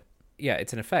brilliant. Yeah,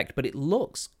 it's an effect, but it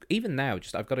looks, even now,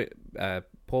 just I've got it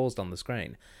paused on the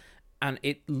screen, and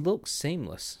it looks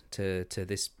seamless to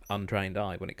this untrained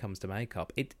eye when it comes to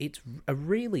makeup. It's a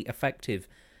really effective,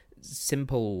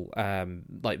 simple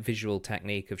visual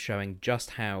technique of showing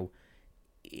just how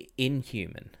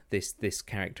inhuman this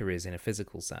character is in a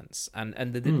physical sense,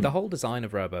 and the whole design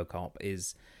of RoboCop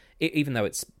is, even though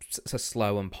it's so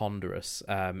slow and ponderous,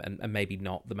 and maybe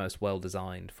not the most well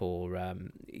designed for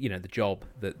the job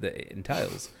that it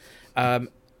entails,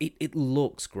 it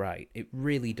looks great. It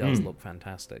really does look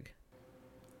fantastic.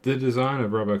 The design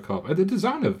of RoboCop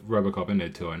in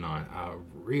Ed 209 are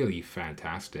really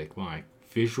fantastic. Like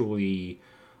visually,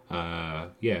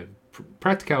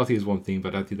 practicality is one thing,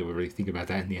 but I don't think they would really think about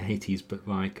that in the 80s. But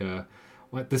like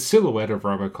the silhouette of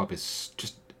RoboCop is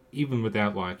just, even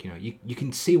without you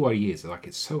can see what he is. Like,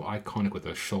 it's so iconic with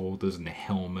the shoulders and the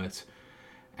helmet,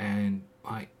 and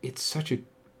like it's such a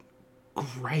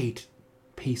great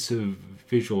piece of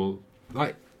visual.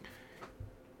 Like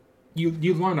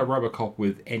you line up RoboCop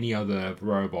with any other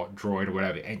robot, droid, or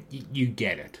whatever, and you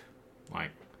get it.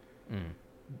 Like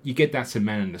you get that's a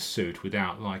man in a suit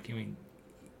without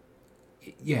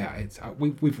it's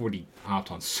we've already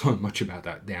harped on so much about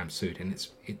that damn suit, and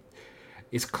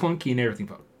it's clunky and everything,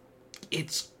 but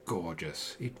it's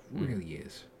gorgeous. It really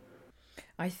is.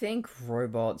 I think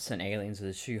robots and aliens are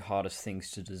the two hardest things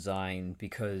to design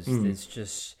because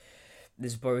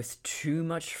there's both too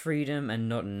much freedom and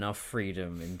not enough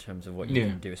freedom in terms of what you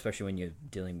can do, especially when you're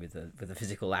dealing with a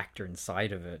physical actor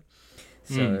inside of it.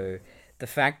 So the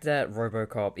fact that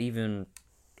RoboCop, even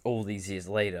all these years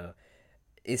later,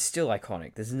 is still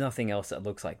iconic. There's nothing else that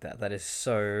looks like that. That is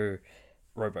so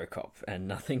RoboCop and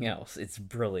nothing else. It's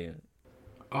brilliant.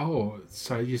 Oh,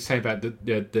 so you say about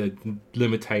the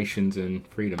limitations and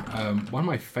freedom. One of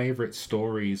my favorite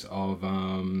stories of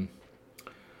I'm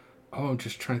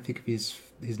just trying to think of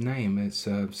his name. It's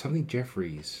something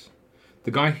Jeffries,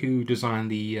 the guy who designed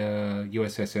the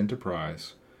USS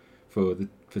Enterprise for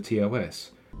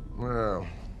TOS. Well,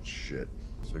 shit.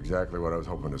 It's exactly what I was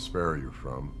hoping to spare you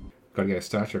from. Got to get a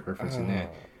Star Trek reference in there.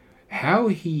 How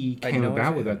he came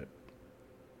about with that...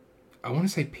 I want to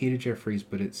say Peter Jeffries,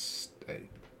 but it's...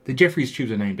 the Jeffries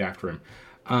tubes are named after him.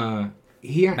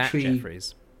 He actually... Matt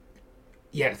Jeffries.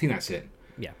 Yeah, I think that's it.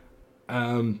 Yeah.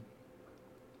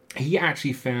 He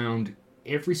actually found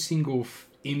every single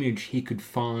image he could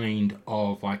find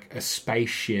of like a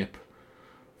spaceship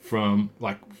from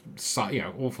like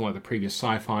all from like the previous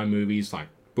sci-fi movies, like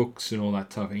books and all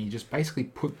that stuff, and he just basically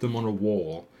put them on a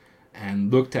wall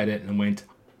and looked at it and went,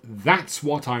 "That's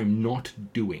what I'm not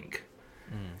doing."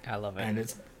 I love it. And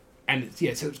it's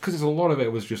because a lot of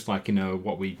it was just like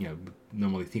what we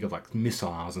normally think of like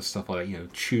missiles and stuff like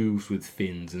that, tubes with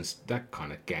fins and that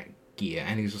kind of gear,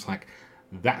 and he's just like,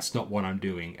 that's not what I'm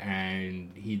doing.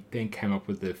 And he then came up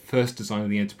with the first design of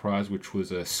the Enterprise, which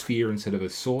was a sphere instead of a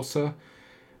saucer,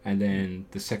 and then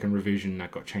the second revision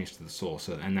that got changed to the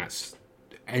saucer, and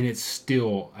it's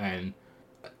still an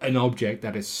object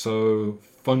that is so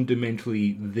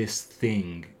fundamentally this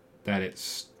thing that it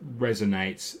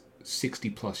resonates 60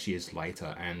 plus years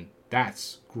later, and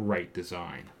that's great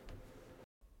design.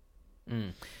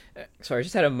 Sorry, I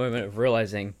just had a moment of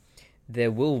realizing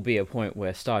there will be a point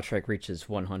where Star Trek reaches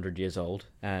 100 years old,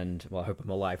 and well, I hope I'm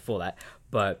alive for that.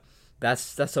 But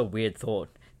that's a weird thought.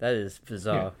 That is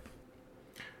bizarre.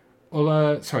 Yeah.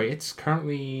 Well, sorry, it's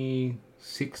currently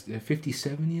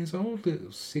 57 years old. It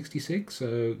was 66,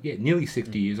 so yeah, nearly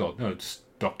 60 years old. No, it's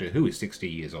Doctor Who is 60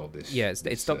 years old.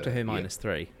 It's Doctor Who minus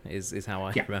 3 is how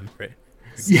I remember it.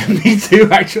 Yeah, me too,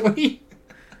 actually.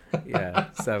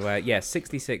 Yeah. So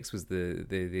 66 was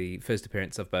the first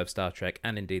appearance of both Star Trek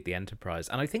and indeed the Enterprise,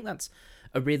 and I think that's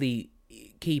a really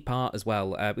key part as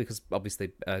well, because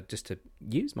obviously, just to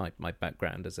use my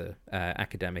background as a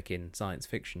academic in science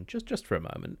fiction, just for a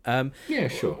moment. Yeah,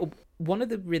 sure. One of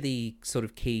the really sort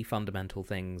of key fundamental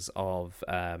things of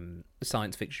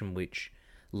science fiction which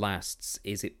lasts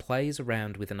is it plays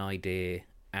around with an idea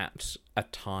at a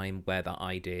time where that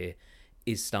idea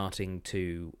is starting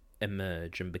to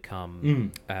emerge and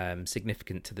become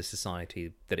significant to the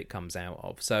society that it comes out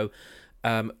of. So,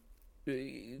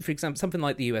 for example, something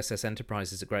like the USS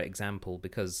Enterprise is a great example,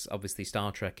 because obviously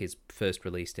Star Trek is first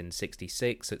released in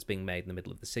 66, so it's being made in the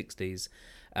middle of the 60s,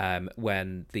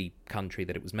 when the country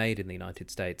that it was made in, the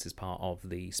United States, is part of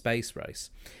the space race.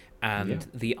 And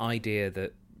the idea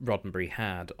that Roddenberry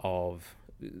had of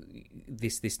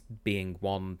this being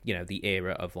one, the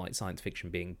era of like science fiction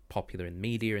being popular in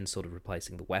media and sort of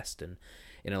replacing the Western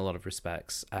in a lot of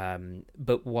respects.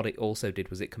 But what it also did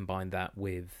was it combined that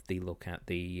with the look at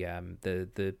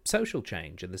the social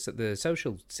change and the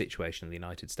social situation in the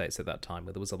United States at that time,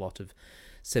 where there was a lot of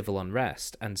civil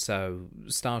unrest. And so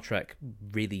Star Trek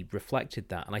really reflected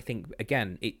that. And I think,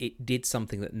 again, it did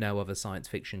something that no other science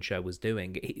fiction show was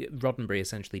doing. Roddenberry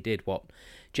essentially did what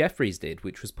Jeffries did,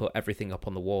 which was put everything up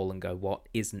on the wall and go, what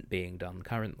isn't being done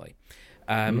currently?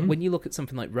 When you look at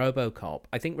something like RoboCop,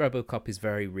 I think RoboCop is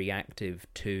very reactive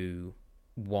to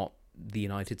what the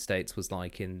United States was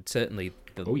like in certainly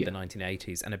the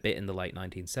 1980s and a bit in the late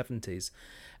 1970s.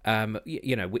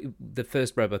 The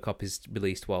first RoboCop is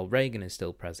released while Reagan is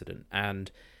still president,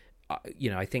 and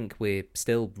I think we're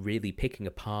still really picking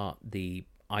apart the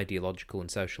ideological and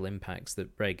social impacts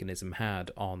that Reaganism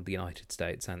had on the United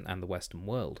States and the Western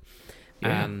world.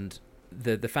 And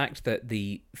the fact that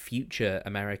the future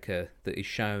America that is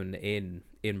shown in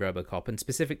RoboCop, and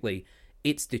specifically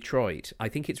it's Detroit, I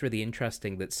think it's really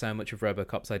interesting that so much of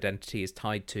RoboCop's identity is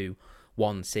tied to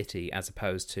one city as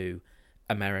opposed to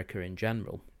America in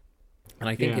general. And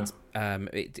I think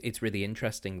it's really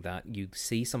interesting that you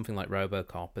see something like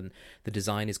RoboCop and the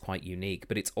design is quite unique,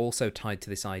 but it's also tied to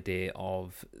this idea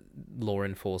of law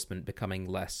enforcement becoming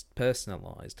less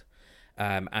personalized.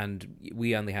 And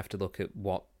we only have to look at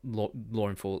what law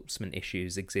enforcement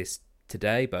issues exist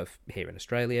today, both here in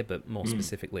Australia, but more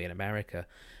specifically in America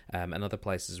and other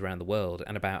places around the world,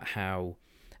 and about how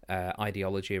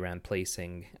ideology around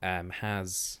policing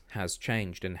has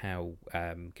changed and how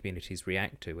communities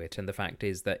react to it. And the fact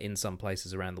is that in some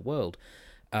places around the world,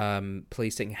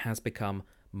 policing has become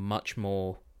much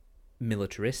more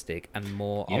militaristic and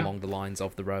more along the lines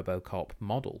of the RoboCop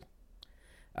model,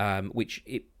 which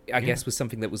I guess was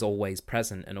something that was always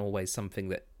present and always something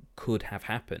that could have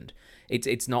happened.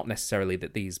 It's not necessarily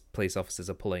that these police officers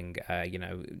are pulling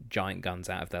giant guns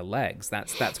out of their legs.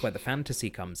 That's where the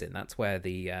fantasy comes in. That's where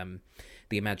the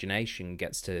imagination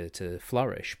gets to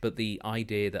flourish. But the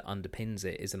idea that underpins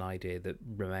it is an idea that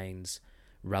remains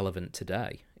relevant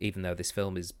today, even though this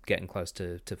film is getting close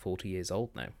to 40 years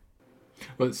old now.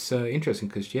 Well, it's interesting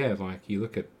because like you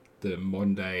look at the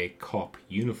modern day cop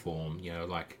uniform,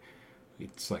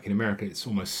 it's like in America, it's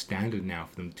almost standard now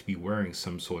for them to be wearing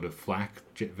some sort of flak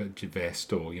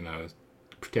vest or,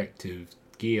 protective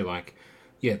gear. Like,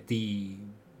 yeah, the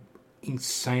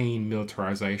insane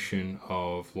militarization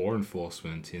of law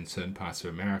enforcement in certain parts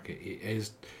of America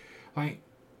is like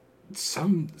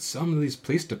some of these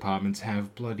police departments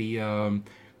have bloody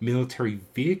military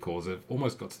vehicles. Have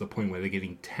almost got to the point where they're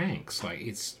getting tanks. Like,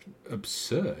 it's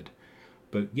absurd.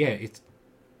 But yeah,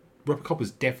 RoboCop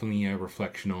is definitely a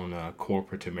reflection on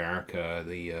corporate America,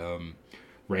 the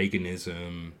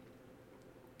Reaganism.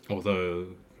 Although,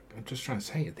 I'm just trying to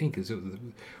say,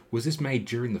 was this made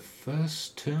during the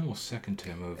first term or second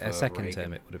term of second Reagan?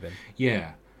 term it would have been.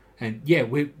 Yeah. And yeah,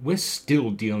 we're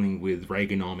still dealing with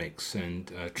Reaganomics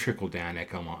and trickle-down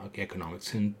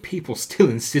economics, and people still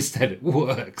insist that it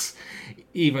works,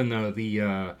 even though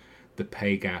the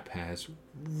pay gap has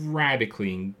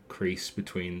radically increased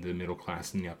between the middle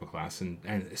class and the upper class, and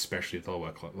especially the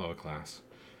lower class.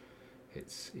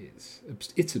 It's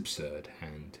absurd,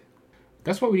 and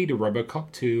that's why we need a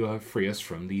RoboCop to free us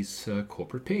from these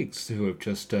corporate pigs who have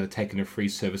just taken a free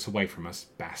service away from us,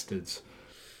 bastards.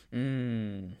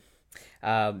 Did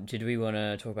we want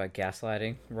to talk about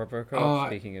gaslighting RoboCop?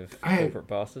 Speaking of corporate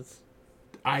bastards.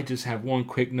 I just have one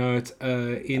quick note.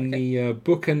 In the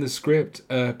book and the script,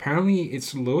 apparently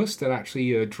it's Lewis that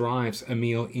actually drives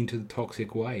Emil into the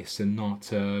toxic waste and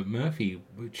not Murphy,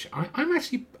 which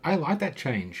I like that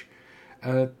change.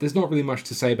 There's not really much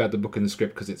to say about the book and the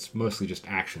script because it's mostly just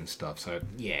action stuff, so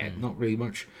yeah, not really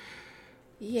much.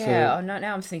 Yeah, so,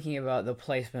 now I'm thinking about the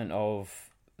placement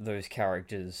of those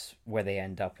characters, where they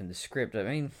end up in the script. I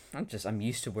mean, I'm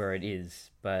used to where it is,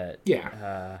 but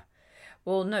yeah.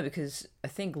 Well, no, because I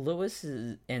think Lewis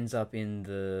ends up in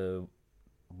the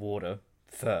water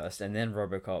first, and then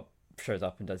RoboCop shows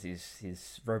up and does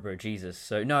his Robo Jesus.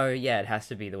 So no, yeah, it has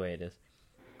to be the way it is.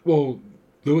 Well,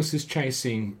 Lewis is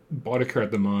chasing Boddicker at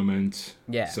the moment.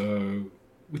 Yeah. So,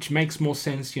 which makes more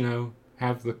sense,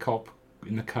 have the cop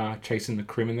in the car chasing the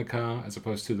crim in the car, as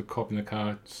opposed to the cop in the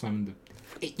car slamming the...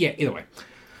 Yeah, either way.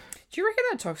 Do you reckon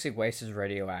that toxic waste is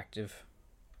radioactive?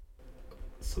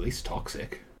 It's at least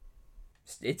toxic.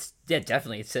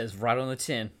 Definitely. It says right on the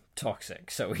tin,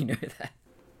 toxic, so we know that.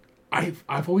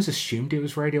 I've always assumed it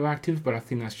was radioactive, but I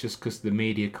think that's just because the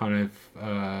media kind of,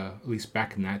 at least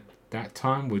back in that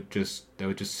time, they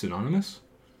were just synonymous.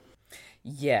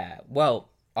 Yeah, well,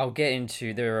 I'll get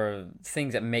into, there are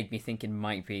things that make me think it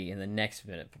might be in the next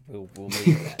minute, but we'll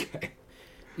leave that. Okay.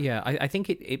 Yeah, I think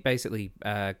it basically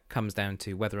comes down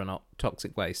to whether or not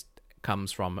toxic waste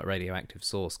comes from a radioactive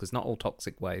source, because not all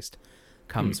toxic waste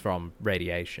comes from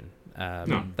radiation.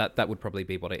 No. That would probably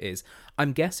be what it is.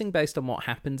 I'm guessing, based on what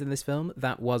happened in this film,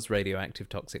 that was radioactive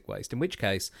toxic waste, in which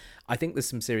case I think there's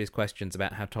some serious questions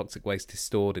about how toxic waste is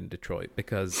stored in Detroit,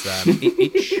 because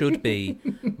it should be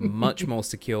much more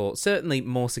secure, certainly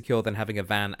more secure than having a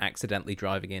van accidentally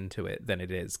driving into it than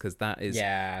it is, because that is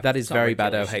very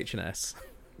bad OH&S.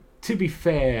 To be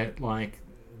fair,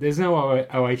 there's no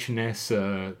OH&S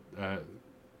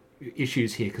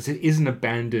issues here because it is an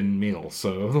abandoned mill,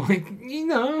 so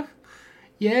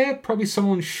yeah, probably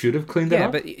someone should have cleaned it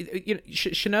up. But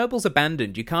Chernobyl's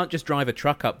abandoned. You can't just drive a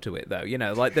truck up to it, though.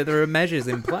 There are measures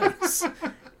in place.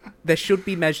 There should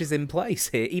be measures in place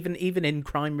here, even in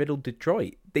crime-riddled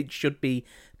Detroit. They should be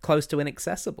close to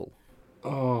inaccessible.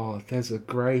 Oh, there's a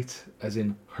great, as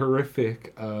in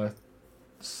horrific,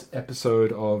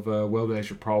 episode of World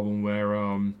There's a Problem where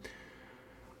I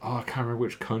can't remember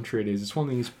which country it is. It's one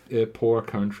of these poor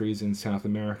countries in South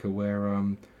America where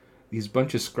these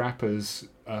bunch of scrappers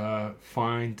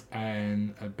find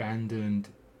an abandoned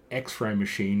X-ray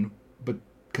machine, but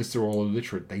because they're all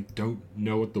illiterate, they don't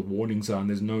know what the warnings are, and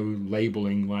there's no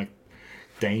labeling like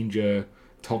danger,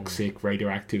 toxic,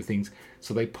 radioactive things.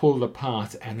 So they pull it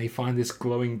apart, and they find this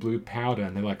glowing blue powder,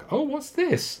 and they're like, oh, what's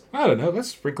this? I don't know, let's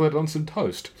sprinkle it on some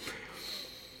toast.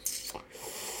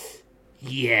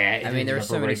 Yeah. I mean, there are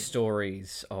so many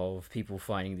stories of people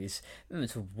finding this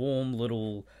it's a warm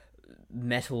little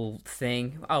metal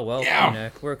thing. Oh,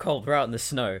 well, we're cold, we're out in the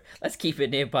snow. Let's keep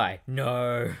it nearby.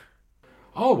 No.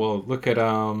 Oh, well, look at,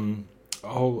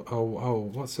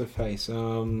 what's her face?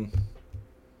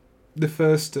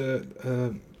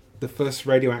 The first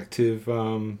radioactive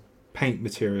paint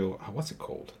material. What's it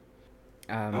called?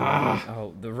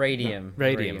 The radium. No,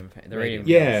 radium. The radium.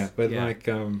 Yeah, but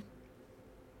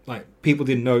like people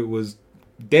didn't know it was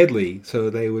deadly, so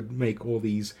they would make all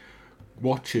these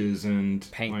watches and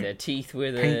paint their teeth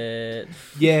with it.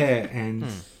 Yeah, and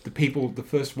the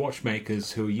first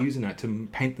watchmakers who were using that to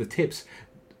paint the tips,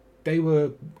 they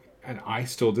were, and I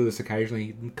still do this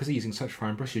occasionally, because they're using such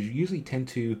fine brushes, you usually tend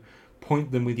to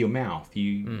point them with your mouth.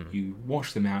 You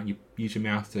wash them out. You use your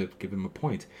mouth to give them a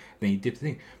point. Then you dip the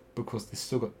thing, because they've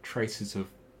still got traces of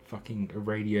fucking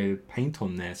irradiated paint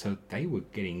on there, so they were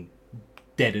getting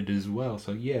deaded as well.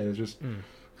 So yeah, there's just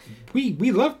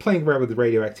we love playing around with the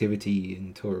radioactivity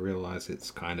until we realise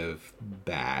it's kind of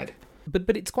bad.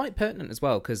 But it's quite pertinent as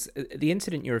well, because the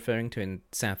incident you're referring to in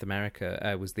South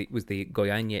America was the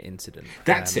Goiânia incident.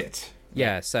 That's it.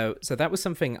 Yeah, so that was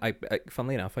something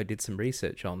funnily enough, I did some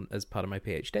research on as part of my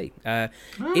PhD.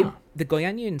 The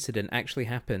Goiânia incident actually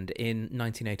happened in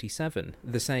 1987,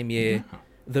 the same year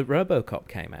that RoboCop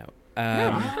came out.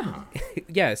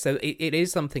 Yeah, so it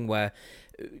is something where,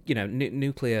 you know,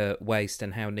 nuclear waste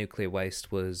and how nuclear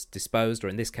waste was disposed, or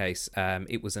in this case,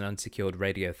 it was an unsecured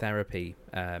radiotherapy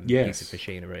piece of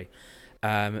machinery.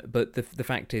 But the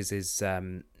fact is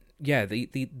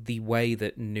the way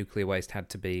that nuclear waste had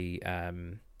to be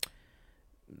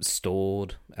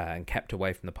stored and kept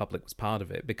away from the public was part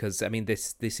of it, because I mean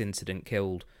this incident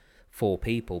killed 4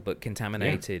 people, but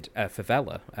contaminated a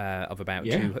favela of about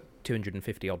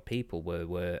 250 odd people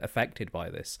were affected by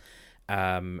this.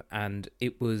 And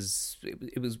it was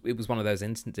one of those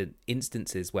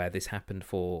instances where this happened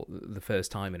for the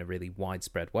first time in a really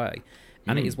widespread way,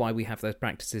 and it is why we have those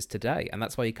practices today, and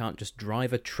that's why you can't just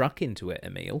drive a truck into it,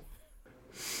 Emil.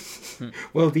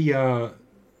 Well, the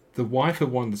wife of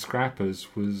one of the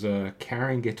scrappers was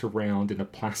carrying it around in a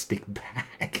plastic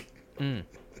bag.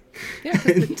 Yeah,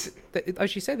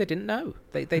 as you say, they didn't know.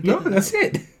 They didn't know. That's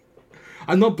it.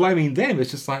 I'm not blaming them.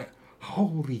 It's just like,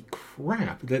 holy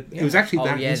crap! It was actually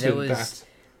that incident that...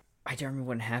 I don't remember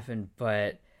what happened,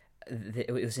 but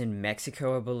it was in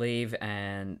Mexico, I believe,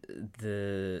 and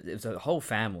it was a whole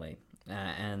family,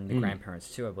 and the grandparents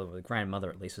too, I believe. The grandmother,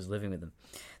 at least, was living with them.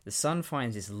 The son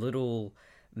finds this little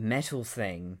metal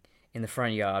thing in the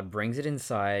front yard, brings it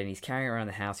inside, and he's carrying it around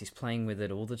the house. He's playing with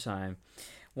it all the time.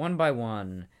 One by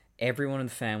one, everyone in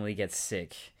the family gets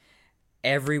sick.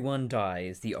 Everyone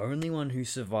dies. The only one who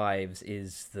survives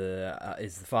is the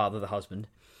father, the husband,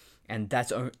 and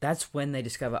that's when they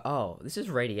discover, oh, this is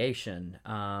radiation.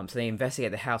 So they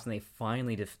investigate the house, and they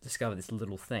finally discover this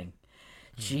little thing.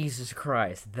 Jesus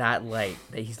Christ! That late,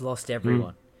 he's lost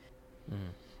everyone.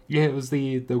 Yeah, it was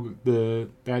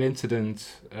that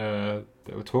incident that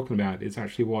we're talking about. It's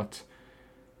actually what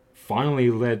finally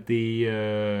led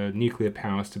the nuclear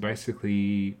powers to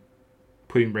basically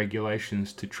put in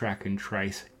regulations to track and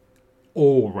trace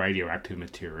all radioactive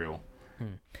material.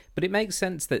 But it makes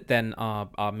sense that then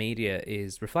our media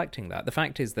is reflecting that. The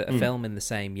fact is that a film in the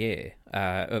same year,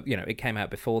 it came out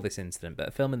before this incident, but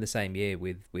a film in the same year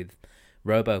with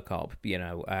RoboCop,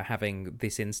 having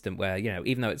this incident where,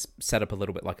 even though it's set up a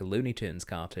little bit like a Looney Tunes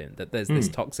cartoon, that there's this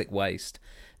toxic waste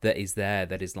that is there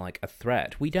that is like a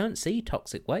threat. We don't see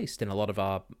toxic waste in a lot of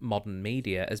our modern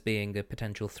media as being a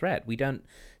potential threat. We don't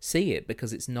see it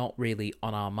because it's not really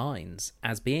on our minds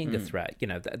as being a threat.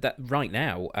 That right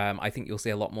now, I think you'll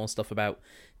see a lot more stuff about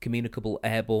communicable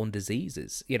airborne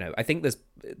diseases. I think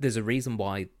there's a reason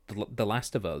why The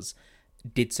Last of Us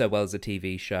did so well as a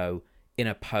TV show in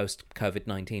a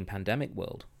post-COVID-19 pandemic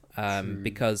world,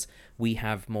 because we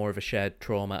have more of a shared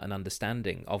trauma and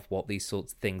understanding of what these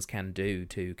sorts of things can do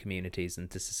to communities and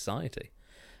to society.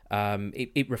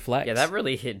 It reflects... Yeah, that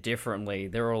really hit differently.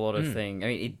 There were a lot of things... I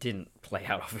mean, it didn't play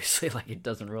out, obviously, like it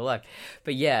does in real life.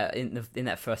 But yeah, in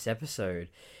that first episode,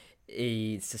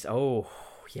 it's just,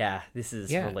 this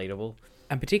is relatable.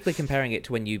 And particularly comparing it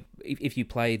to when if you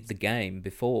played the game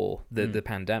before the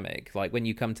pandemic, like when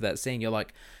you come to that scene, you're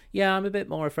like, yeah, I'm a bit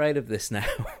more afraid of this now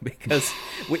because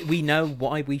we know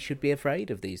why we should be afraid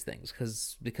of these things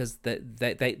because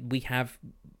we have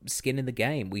skin in the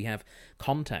game, we have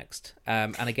context,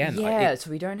 and again,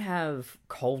 so we don't have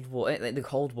Cold War. The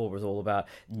Cold War was all about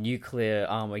nuclear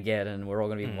Armageddon. We're all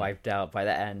going to be wiped out by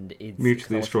that, and it's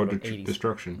mutually assured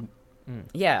destruction.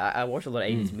 Yeah, I watch a lot of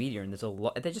 80s media, and there's a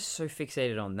lot. They're just so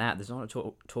fixated on that. There's not a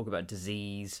talk about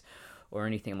disease or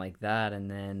anything like that.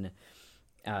 And then,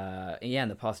 in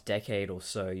the past decade or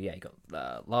so, you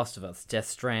got Last of Us, Death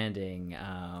Stranding,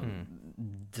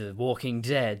 The Walking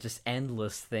Dead, just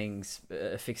endless things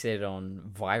fixated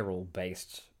on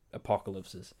viral-based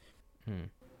apocalypses.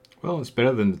 Well, it's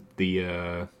better than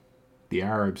the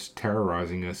Arabs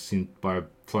terrorizing us by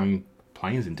flying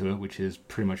planes into it, which is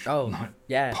pretty much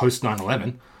post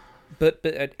 9/11. But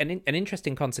an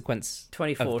interesting consequence.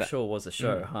 24 sure was a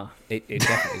show, huh? It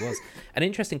definitely was. An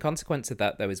interesting consequence of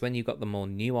that, though, is when you got the more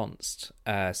nuanced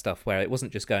stuff, where it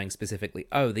wasn't just going specifically,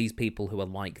 these people who are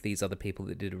like these other people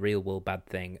that did a real world bad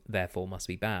thing, therefore must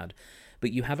be bad.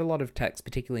 But you had a lot of text,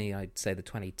 particularly I'd say the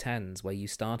 2010s, where you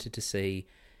started to see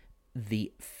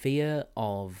the fear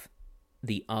of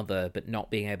the other, but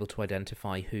not being able to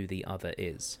identify who the other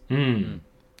is. And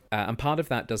part of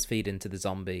that does feed into the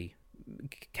zombie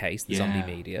case, the zombie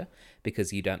media,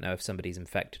 because you don't know if somebody's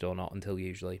infected or not until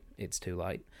usually it's too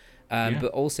late.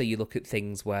 But also you look at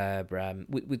things where, there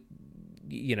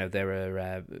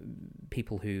are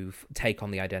people who take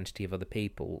on the identity of other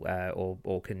people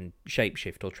or can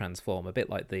shapeshift or transform, a bit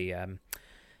like the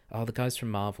guys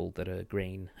from Marvel that are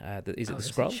green. Is it the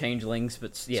Skrull? Changelings,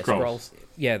 but Skrulls.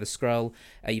 Yeah, the Skrull.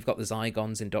 You've got the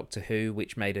Zygons in Doctor Who,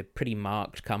 which made a pretty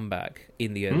marked comeback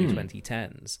in the early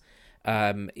 2010s.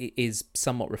 It is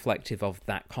somewhat reflective of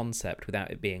that concept without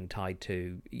it being tied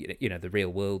to the real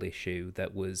world issue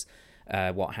that was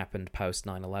what happened post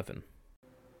 9/11.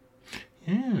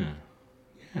 Yeah,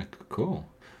 cool.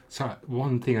 So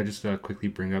one thing I just quickly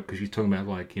bring up, because you're talking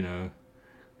about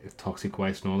toxic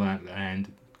waste and all that,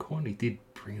 and Courtney did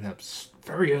bring it up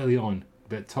very early on,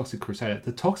 but Toxic Crusader.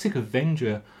 The Toxic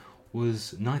Avenger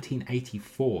was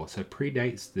 1984, so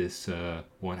predates this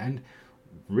one, and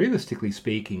realistically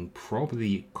speaking,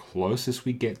 probably closest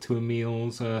we get to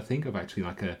Emil's think of actually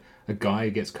like a guy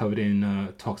who gets covered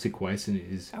in toxic waste and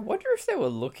is... I wonder if they were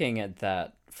looking at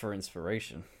that for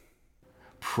inspiration.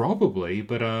 Probably,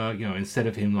 but instead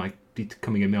of him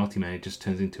becoming a melty man, it just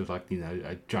turns into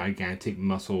a gigantic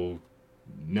muscle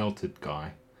melted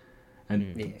guy.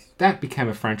 And that became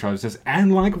a franchise,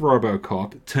 and like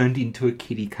RoboCop, turned into a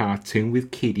kiddie cartoon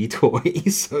with kiddie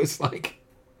toys. So it's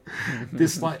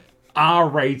this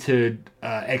R-rated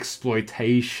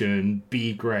exploitation,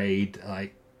 B-grade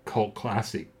cult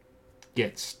classic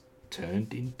gets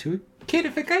turned into a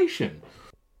kiddification.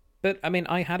 But I mean,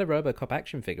 I had a RoboCop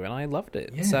action figure and I loved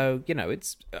it. Yeah. So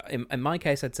it's in my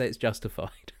case, I'd say it's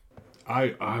justified.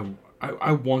 I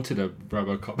wanted a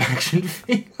RoboCop action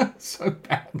figure so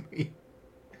badly.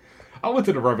 I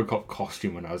wanted a RoboCop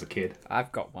costume when I was a kid.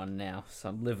 I've got one now, so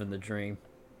I'm living the dream.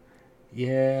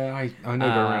 Yeah, I know.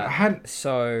 I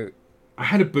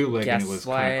had a bootleg and it was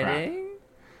kind of crap.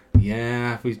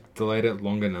 Yeah, we delayed it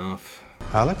long enough.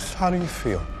 Alex, how do you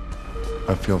feel?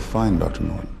 I feel fine, Dr.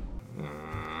 Norton.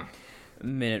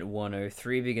 Minute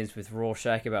 103 begins with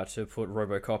Rorschach about to put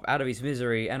RoboCop out of his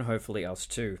misery, and hopefully us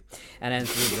too, and ends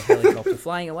with the helicopter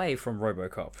flying away from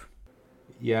RoboCop.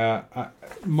 Yeah,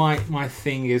 my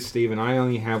thing is, Stephen, I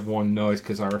only have one note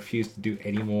because I refuse to do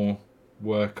any more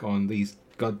work on these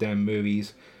goddamn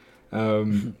movies.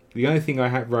 The only thing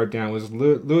I wrote down was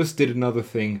Lewis did another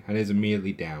thing and is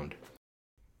immediately downed.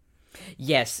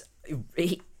 Yes,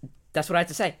 that's what I had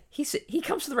to say. He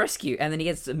comes to the rescue and then he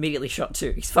gets immediately shot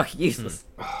too. He's fucking useless.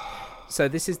 So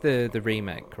this is the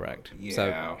remake, correct?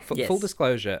 Yeah. So full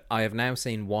disclosure, I have now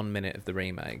seen 1 minute of the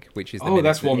remake, which is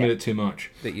that's 1 minute too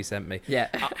much that you sent me. Yeah,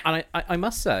 and I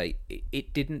must say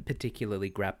it didn't particularly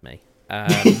grab me.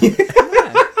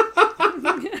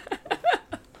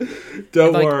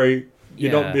 Don't worry,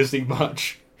 you're not missing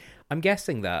much. I'm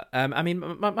guessing that. I mean,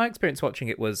 my experience watching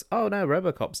it was, oh no,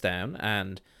 RoboCop's down,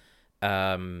 and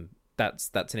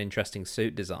that's an interesting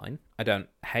suit design. I don't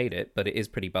hate it, but it is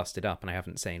pretty busted up, and I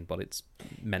haven't seen what it's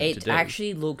meant to do. It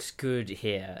actually looks good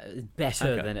here,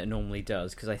 better than it normally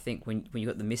does, because I think when you've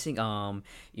got the missing arm,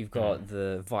 you've got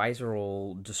the visor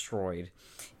all destroyed,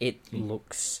 it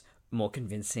looks more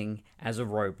convincing as a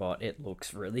robot. It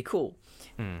looks really cool.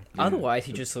 Otherwise,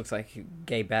 he just looks like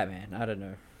gay Batman. I don't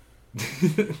know.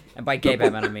 And by gay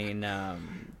Batman, I mean... that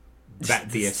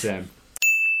DSM.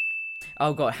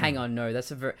 Oh god, hang on, no, that's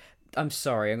a very... I'm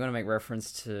sorry, I'm going to make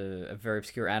reference to a very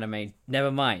obscure anime. Never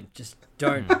mind, just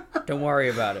don't worry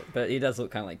about it. But he does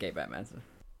look kind of like gay Batman. So.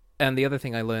 And the other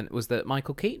thing I learned was that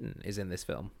Michael Keaton is in this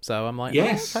film. So I'm like,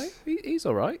 yes, okay, he's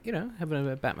all right. Having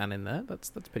a Batman in there, that's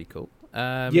pretty cool.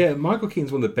 Yeah, Michael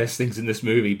Keaton's one of the best things in this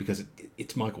movie because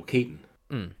it's Michael Keaton.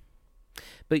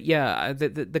 But yeah,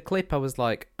 the clip, I was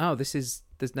like, oh,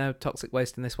 there's no toxic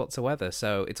waste in this whatsoever,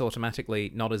 so it's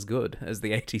automatically not as good as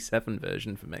the 87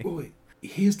 version for me. Well,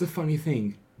 here's the funny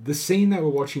thing. The scene that we're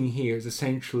watching here is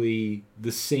essentially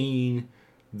the scene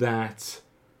that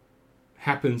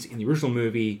happens in the original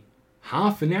movie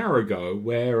half an hour ago,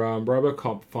 where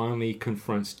RoboCop finally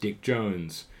confronts Dick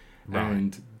Jones,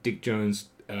 and Dick Jones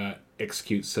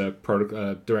executes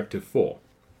Directive 4.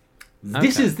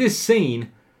 This is this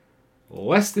scene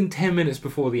less than 10 minutes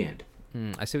before the end.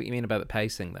 I see what you mean about the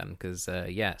pacing then, because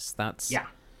yes, that's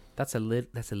a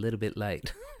little bit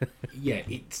late. Yeah,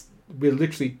 we're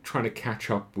literally trying to catch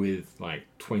up with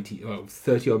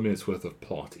 30 odd minutes worth of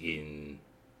plot in.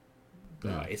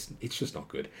 It's just not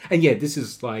good. And yeah, this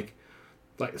is like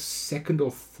second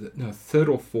or third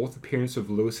or fourth appearance of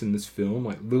Lewis in this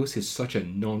film. Lewis is such a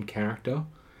non-character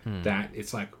that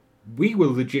it's like, we were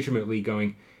legitimately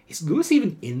going, is Lewis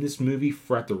even in this movie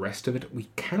throughout the rest of it? We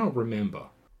cannot remember.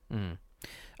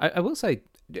 I will say,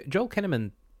 Joel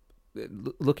Kinnaman,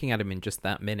 looking at him in just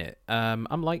that minute,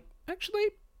 I'm like, actually,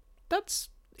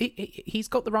 he's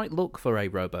got the right look for a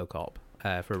RoboCop,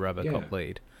 for a RoboCop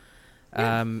lead.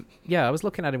 I was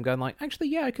looking at him going like, actually,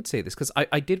 yeah, I could see this, because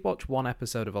I did watch one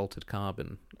episode of Altered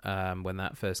Carbon when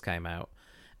that first came out,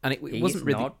 and it wasn't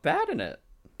really not bad in it.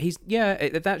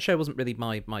 That show wasn't really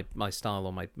my style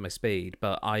or my speed,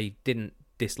 but I didn't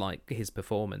dislike his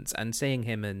performance, and seeing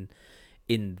him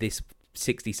in this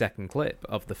 60-second clip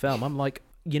of the film, I'm like,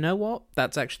 you know what?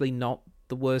 That's actually not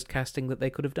the worst casting that they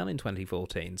could have done in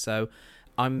 2014. So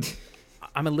I'm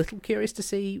a little curious to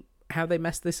see how they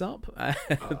messed this up,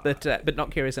 but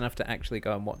not curious enough to actually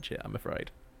go and watch it, I'm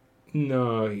afraid.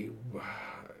 No,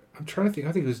 I'm trying to think.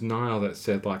 I think it was Niall that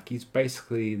said, like, he's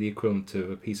basically the equivalent of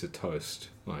a piece of toast.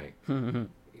 Like,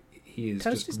 he is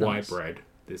Toast just is white nice. bread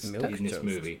in this toast.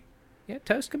 movie. Yeah,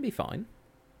 toast can be fine.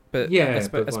 But Yeah, I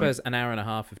but, suppose an hour and a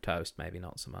half of toast, maybe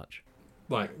not so much.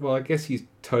 Like, well, I guess he's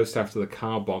toast after the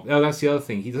car bomb. Oh, that's the other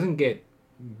thing. He doesn't get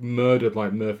murdered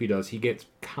like Murphy does. He gets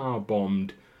car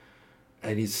bombed,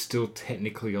 and he's still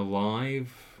technically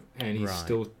alive, and he's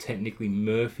still technically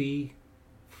Murphy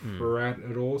throughout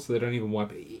it all. So they don't even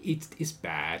wipe it. It's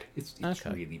bad. It's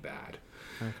really bad.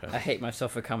 Okay. I hate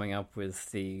myself for coming up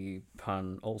with the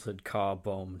pun "altered car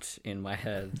bombed" in my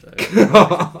head.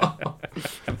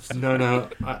 No.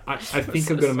 I think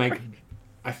I'm gonna make.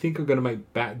 I think I'm gonna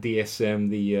make Bat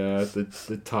DSM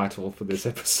the title for this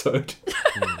episode.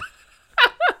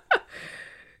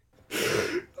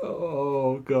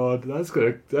 Oh god, that's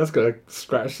gonna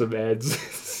scratch some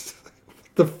heads.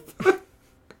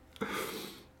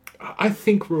 I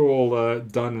think we're all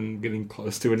done and getting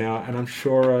close to an hour, and I'm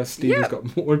sure Stephen's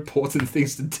got more important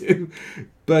things to do.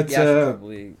 But I should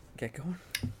probably get going.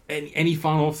 any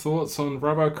final thoughts on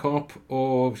RoboCop,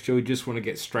 or shall we just want to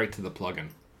get straight to the plug-in?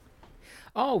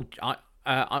 Oh,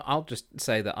 I'll just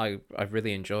say that I've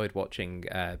really enjoyed watching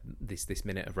this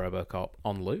minute of RoboCop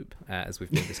on loop, as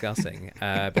we've been discussing,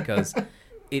 because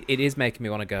it is making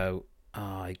me want to go,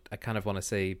 I kind of want to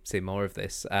see more of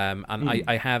this.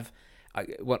 I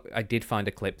did find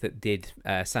a clip that did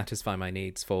satisfy my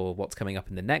needs for what's coming up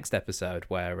in the next episode,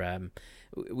 where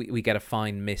we get a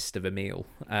fine mist of a meal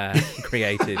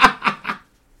created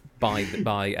by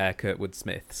Kurtwood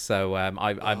Smith. So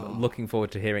I'm looking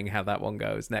forward to hearing how that one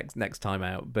goes next time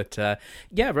out. But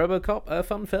RoboCop, a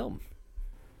fun film.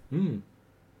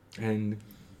 And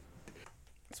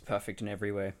It's perfect in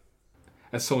every way.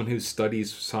 as someone who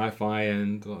studies sci-fi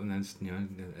and as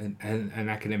an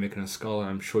academic and a scholar,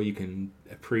 I'm sure you can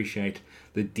appreciate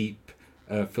the deep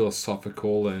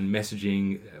philosophical and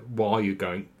messaging while you're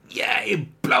going, yeah, you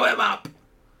blow him up.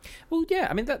 Well, yeah,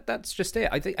 I mean that's just it.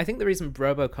 I think the reason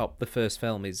RoboCop, the first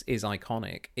film, is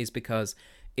iconic is because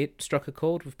it struck a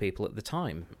chord with people at the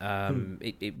time.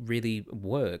 It really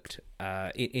worked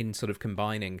in sort of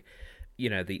combining,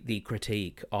 the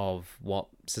critique of what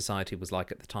society was like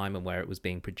at the time and where it was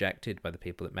being projected by the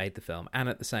people that made the film, and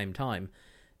at the same time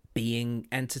being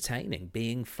entertaining,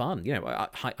 being fun.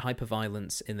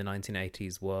 Hyperviolence in the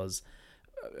 1980s was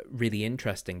really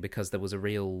interesting because there was a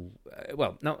real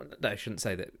I shouldn't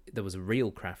say that there was a real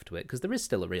craft to it, because there is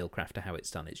still a real craft to how it's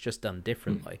done. It's just done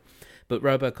differently. But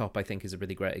RoboCop, I think, is a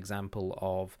really great example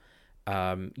of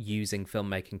using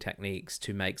filmmaking techniques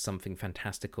to make something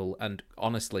fantastical and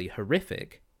honestly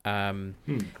horrific. The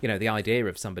idea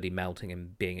of somebody melting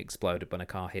and being exploded when a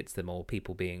car hits them, or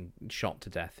people being shot to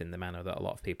death in the manner that a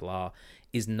lot of people are,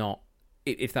 is not.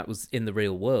 If that was in the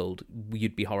real world,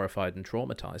 you'd be horrified and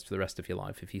traumatized for the rest of your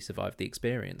life if you survived the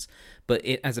experience. But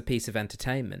as a piece of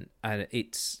entertainment,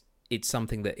 it's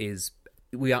something that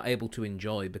we are able to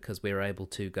enjoy because we are able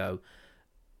to go.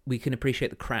 We can appreciate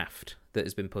the craft that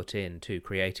has been put into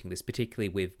creating this, particularly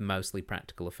with mostly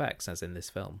practical effects, as in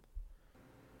this film.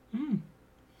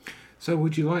 So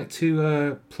would you like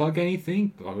to plug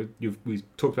anything? We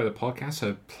talked about the podcast,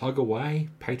 so plug away,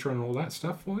 Patreon and all that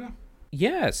stuff for you?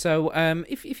 Yeah, so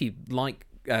if you like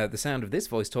the sound of this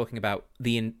voice talking about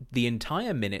the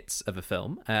entire minutes of a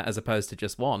film, as opposed to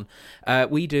just one,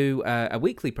 we do a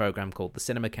weekly program called the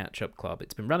Cinema Catch-Up Club.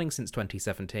 It's been running since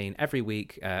 2017. Every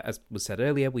week, as was said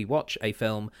earlier, we watch a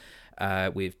film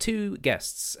with two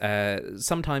guests.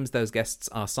 Sometimes those guests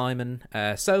are Simon.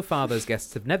 So far, those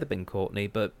guests have never been Courtney,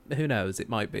 but who knows? It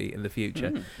might be in the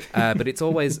future. But it's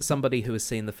always somebody who has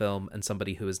seen the film and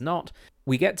somebody who has not.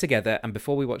 we get together, and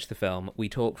before we watch the film, we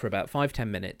talk for about 5-10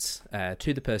 minutes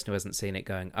to the person who hasn't seen it,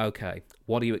 going, okay,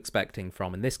 what are you expecting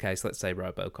from, in this case, let's say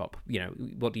RoboCop? You know,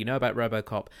 what do you know about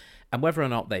RoboCop? And whether or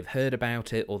not they've heard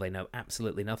about it or they know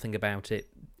absolutely nothing about it,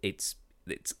 it's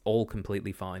all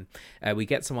completely fine. We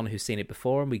get someone who's seen it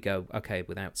before, and we go, okay,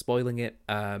 without spoiling it,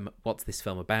 what's this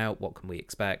film about? What can we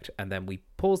expect? And then we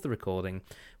pause the recording,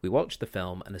 we watch the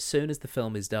film, and as soon as the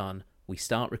film is done, we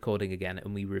start recording again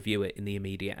and we review it in the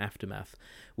immediate aftermath,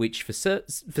 which for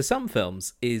some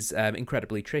films is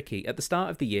incredibly tricky. At the start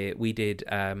of the year, we did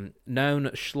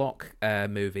known schlock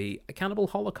movie, Cannibal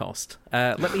Holocaust.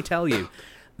 Let me tell you,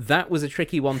 that was a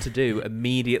tricky one to do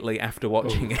immediately after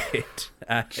watching it,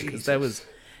 because there was...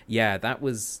 Yeah, that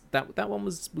one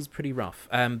was pretty rough.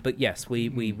 But yes, we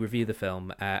review the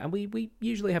film, and we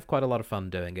usually have quite a lot of fun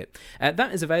doing it.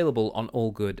 That is available on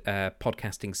all good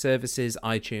podcasting services,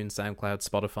 iTunes, SoundCloud,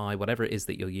 Spotify, whatever it is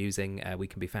that you're using, we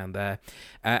can be found there.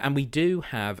 And we do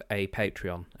have a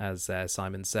Patreon, as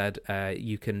Simon said.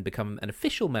 You can become an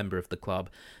official member of the club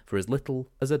for as little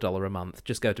as $1 a month.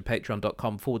 Just go to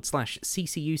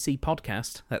patreon.com/CCUC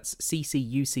podcast. That's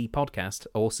CCUC podcast,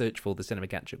 or search for the Cinema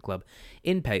Catch-Up Club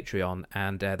in Patreon,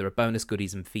 and there are bonus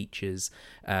goodies and features,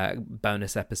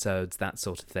 bonus episodes, that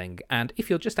sort of thing. And if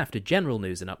you're just after general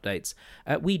news and updates,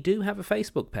 we do have a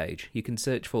Facebook page. You can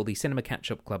search for the Cinema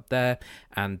Catch-Up Club there,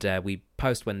 and we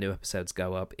post when new episodes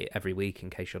go up every week in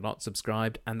case you're not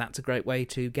subscribed, and that's a great way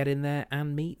to get in there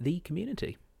and meet the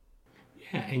community.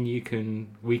 Yeah, and you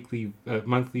can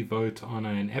monthly vote on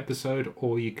an episode,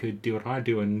 or you could do what I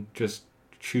do and just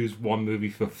choose one movie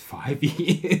for 5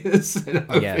 years.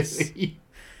 Yes.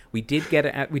 We did get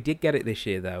it this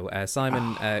year, though.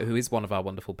 Simon, who is one of our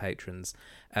wonderful patrons,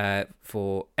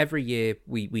 for every year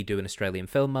we do an Australian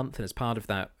Film Month, and as part of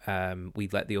that, we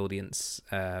let the audience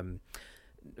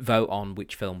vote on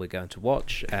which film we're going to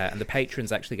watch, and the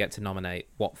patrons actually get to nominate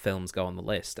what films go on the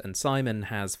list. And Simon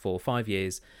has, for 5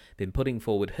 years, been putting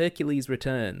forward Hercules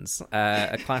Returns,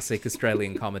 a classic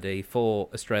Australian comedy for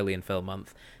Australian Film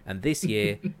Month. And this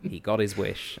year, he got his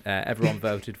wish. Everyone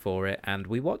voted for it, and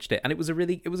we watched it. And it was a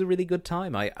really good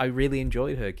time. I really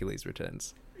enjoyed Hercules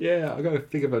Returns. Yeah, I got to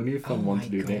think of a new fun one to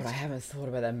do God, next. I haven't thought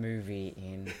about that movie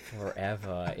in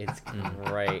forever. It's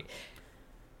great.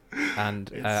 And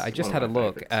I just had a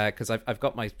look, because I've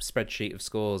got my spreadsheet of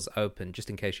scores open, just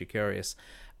in case you're curious.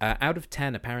 Out of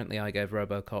 10, apparently I gave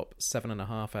RoboCop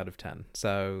 7.5 out of 10.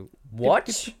 So what?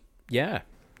 Did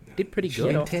pretty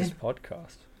good off this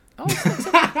podcast. Oh,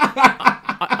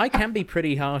 I can be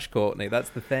pretty harsh, Courtney. That's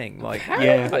the thing. Like,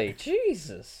 apparently,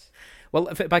 Jesus. Well,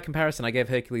 by comparison, I gave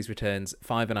Hercules Returns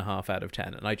 5.5 out of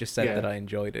 10, and I just said that I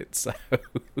enjoyed it. So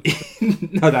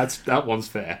no, that one's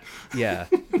fair. Yeah,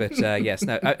 but yes,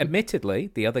 no.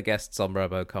 Admittedly, the other guests on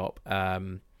RoboCop,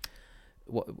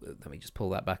 let me just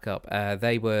pull that back up.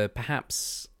 They were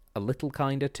perhaps a little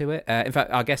kinder to it. In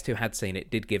fact, our guest who had seen it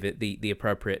did give it the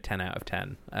appropriate 10 out of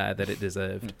 10 that it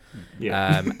deserved.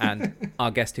 Yeah. And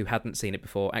our guest who hadn't seen it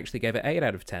before actually gave it 8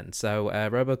 out of 10. So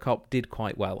RoboCop did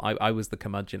quite well. I was the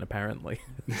curmudgeon, apparently.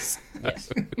 Yes.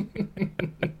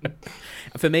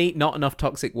 For me, not enough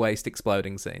toxic waste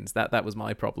exploding scenes. That was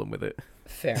my problem with it.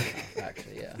 Fair enough,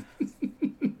 actually, yeah.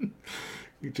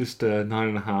 Just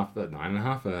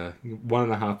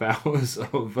 1.5 hours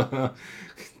of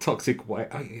toxic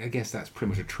waste. I guess that's pretty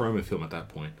much a trauma film at that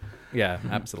point. Yeah,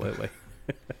 absolutely.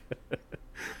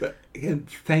 But again,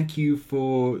 thank you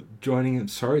for joining. I'm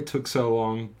sorry it took so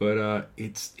long, but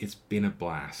it's been a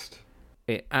blast.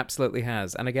 It absolutely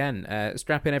has. And again,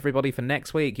 strap in everybody for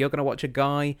next week. You're going to watch a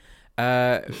guy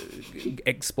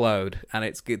explode, and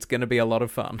it's going to be a lot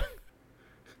of fun.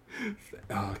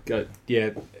 Oh God, yeah,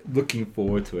 looking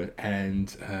forward to it.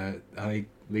 And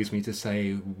leaves me to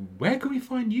say, where can we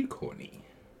find you, Courtney?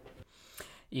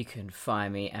 You can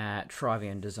find me at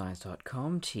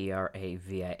traviandesigns.com,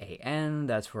 TRAVIAN.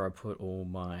 That's where I put all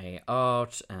my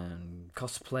art and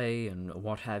cosplay and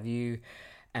what have you.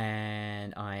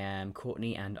 And I am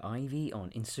Courtney and Ivy on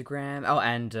Instagram. Oh,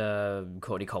 and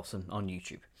Courtney Colson on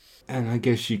YouTube. And I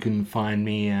guess you can find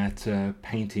me at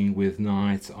Painting with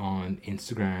Night on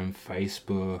Instagram,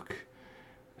 Facebook.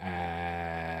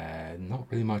 Not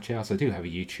really much else. I do have a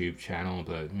YouTube channel,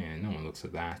 but no one looks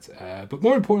at that. But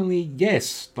more importantly,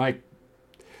 yes, like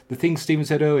the things Stephen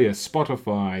said earlier,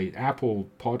 Spotify, Apple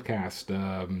Podcast,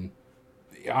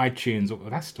 iTunes,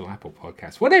 that's still Apple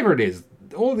Podcasts, whatever it is,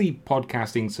 all the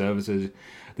podcasting services,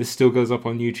 this still goes up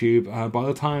on YouTube. By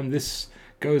the time this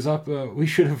goes up, we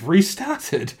should have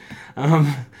restarted.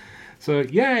 So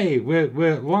yay,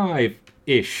 we're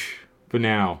live-ish for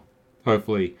now,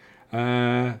 hopefully.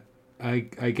 I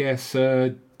guess,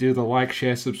 do do the like,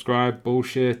 share, subscribe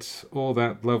bullshit, all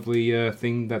that lovely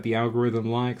thing that the algorithm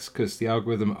likes, because the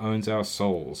algorithm owns our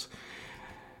souls.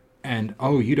 And,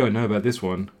 oh, you don't know about this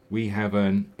one. We have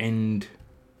an end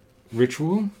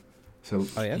ritual. So,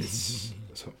 Oh, yes?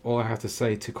 So all I have to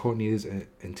say to Courtney is,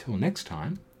 until next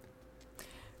time...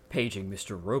 Paging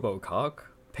Mr. Robocock.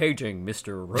 Paging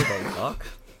Mr. Robocock.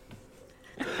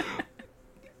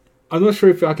 I'm not sure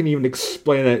if I can even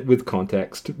explain that with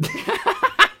context.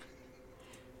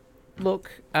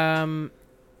 Look,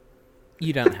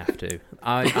 you don't have to.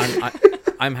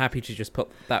 I'm happy to just put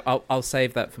that. I'll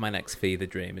save that for my next Fever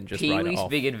Dream and just write it Pee-wee's off.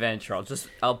 Big Adventure.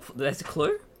 There's a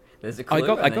clue. There's a clue.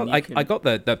 I got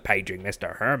the paging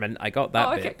Mr. Herman. I got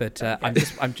that bit, but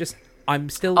I'm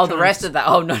still. Oh, the rest of that.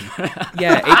 Oh no.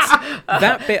 Yeah, it's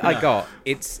that bit I got.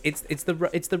 It's the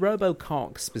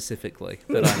RoboCock specifically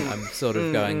that I'm sort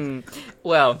of going.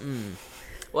 Well.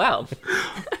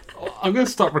 I'm going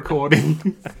to stop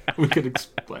recording. We can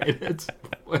explain it.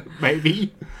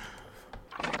 Maybe.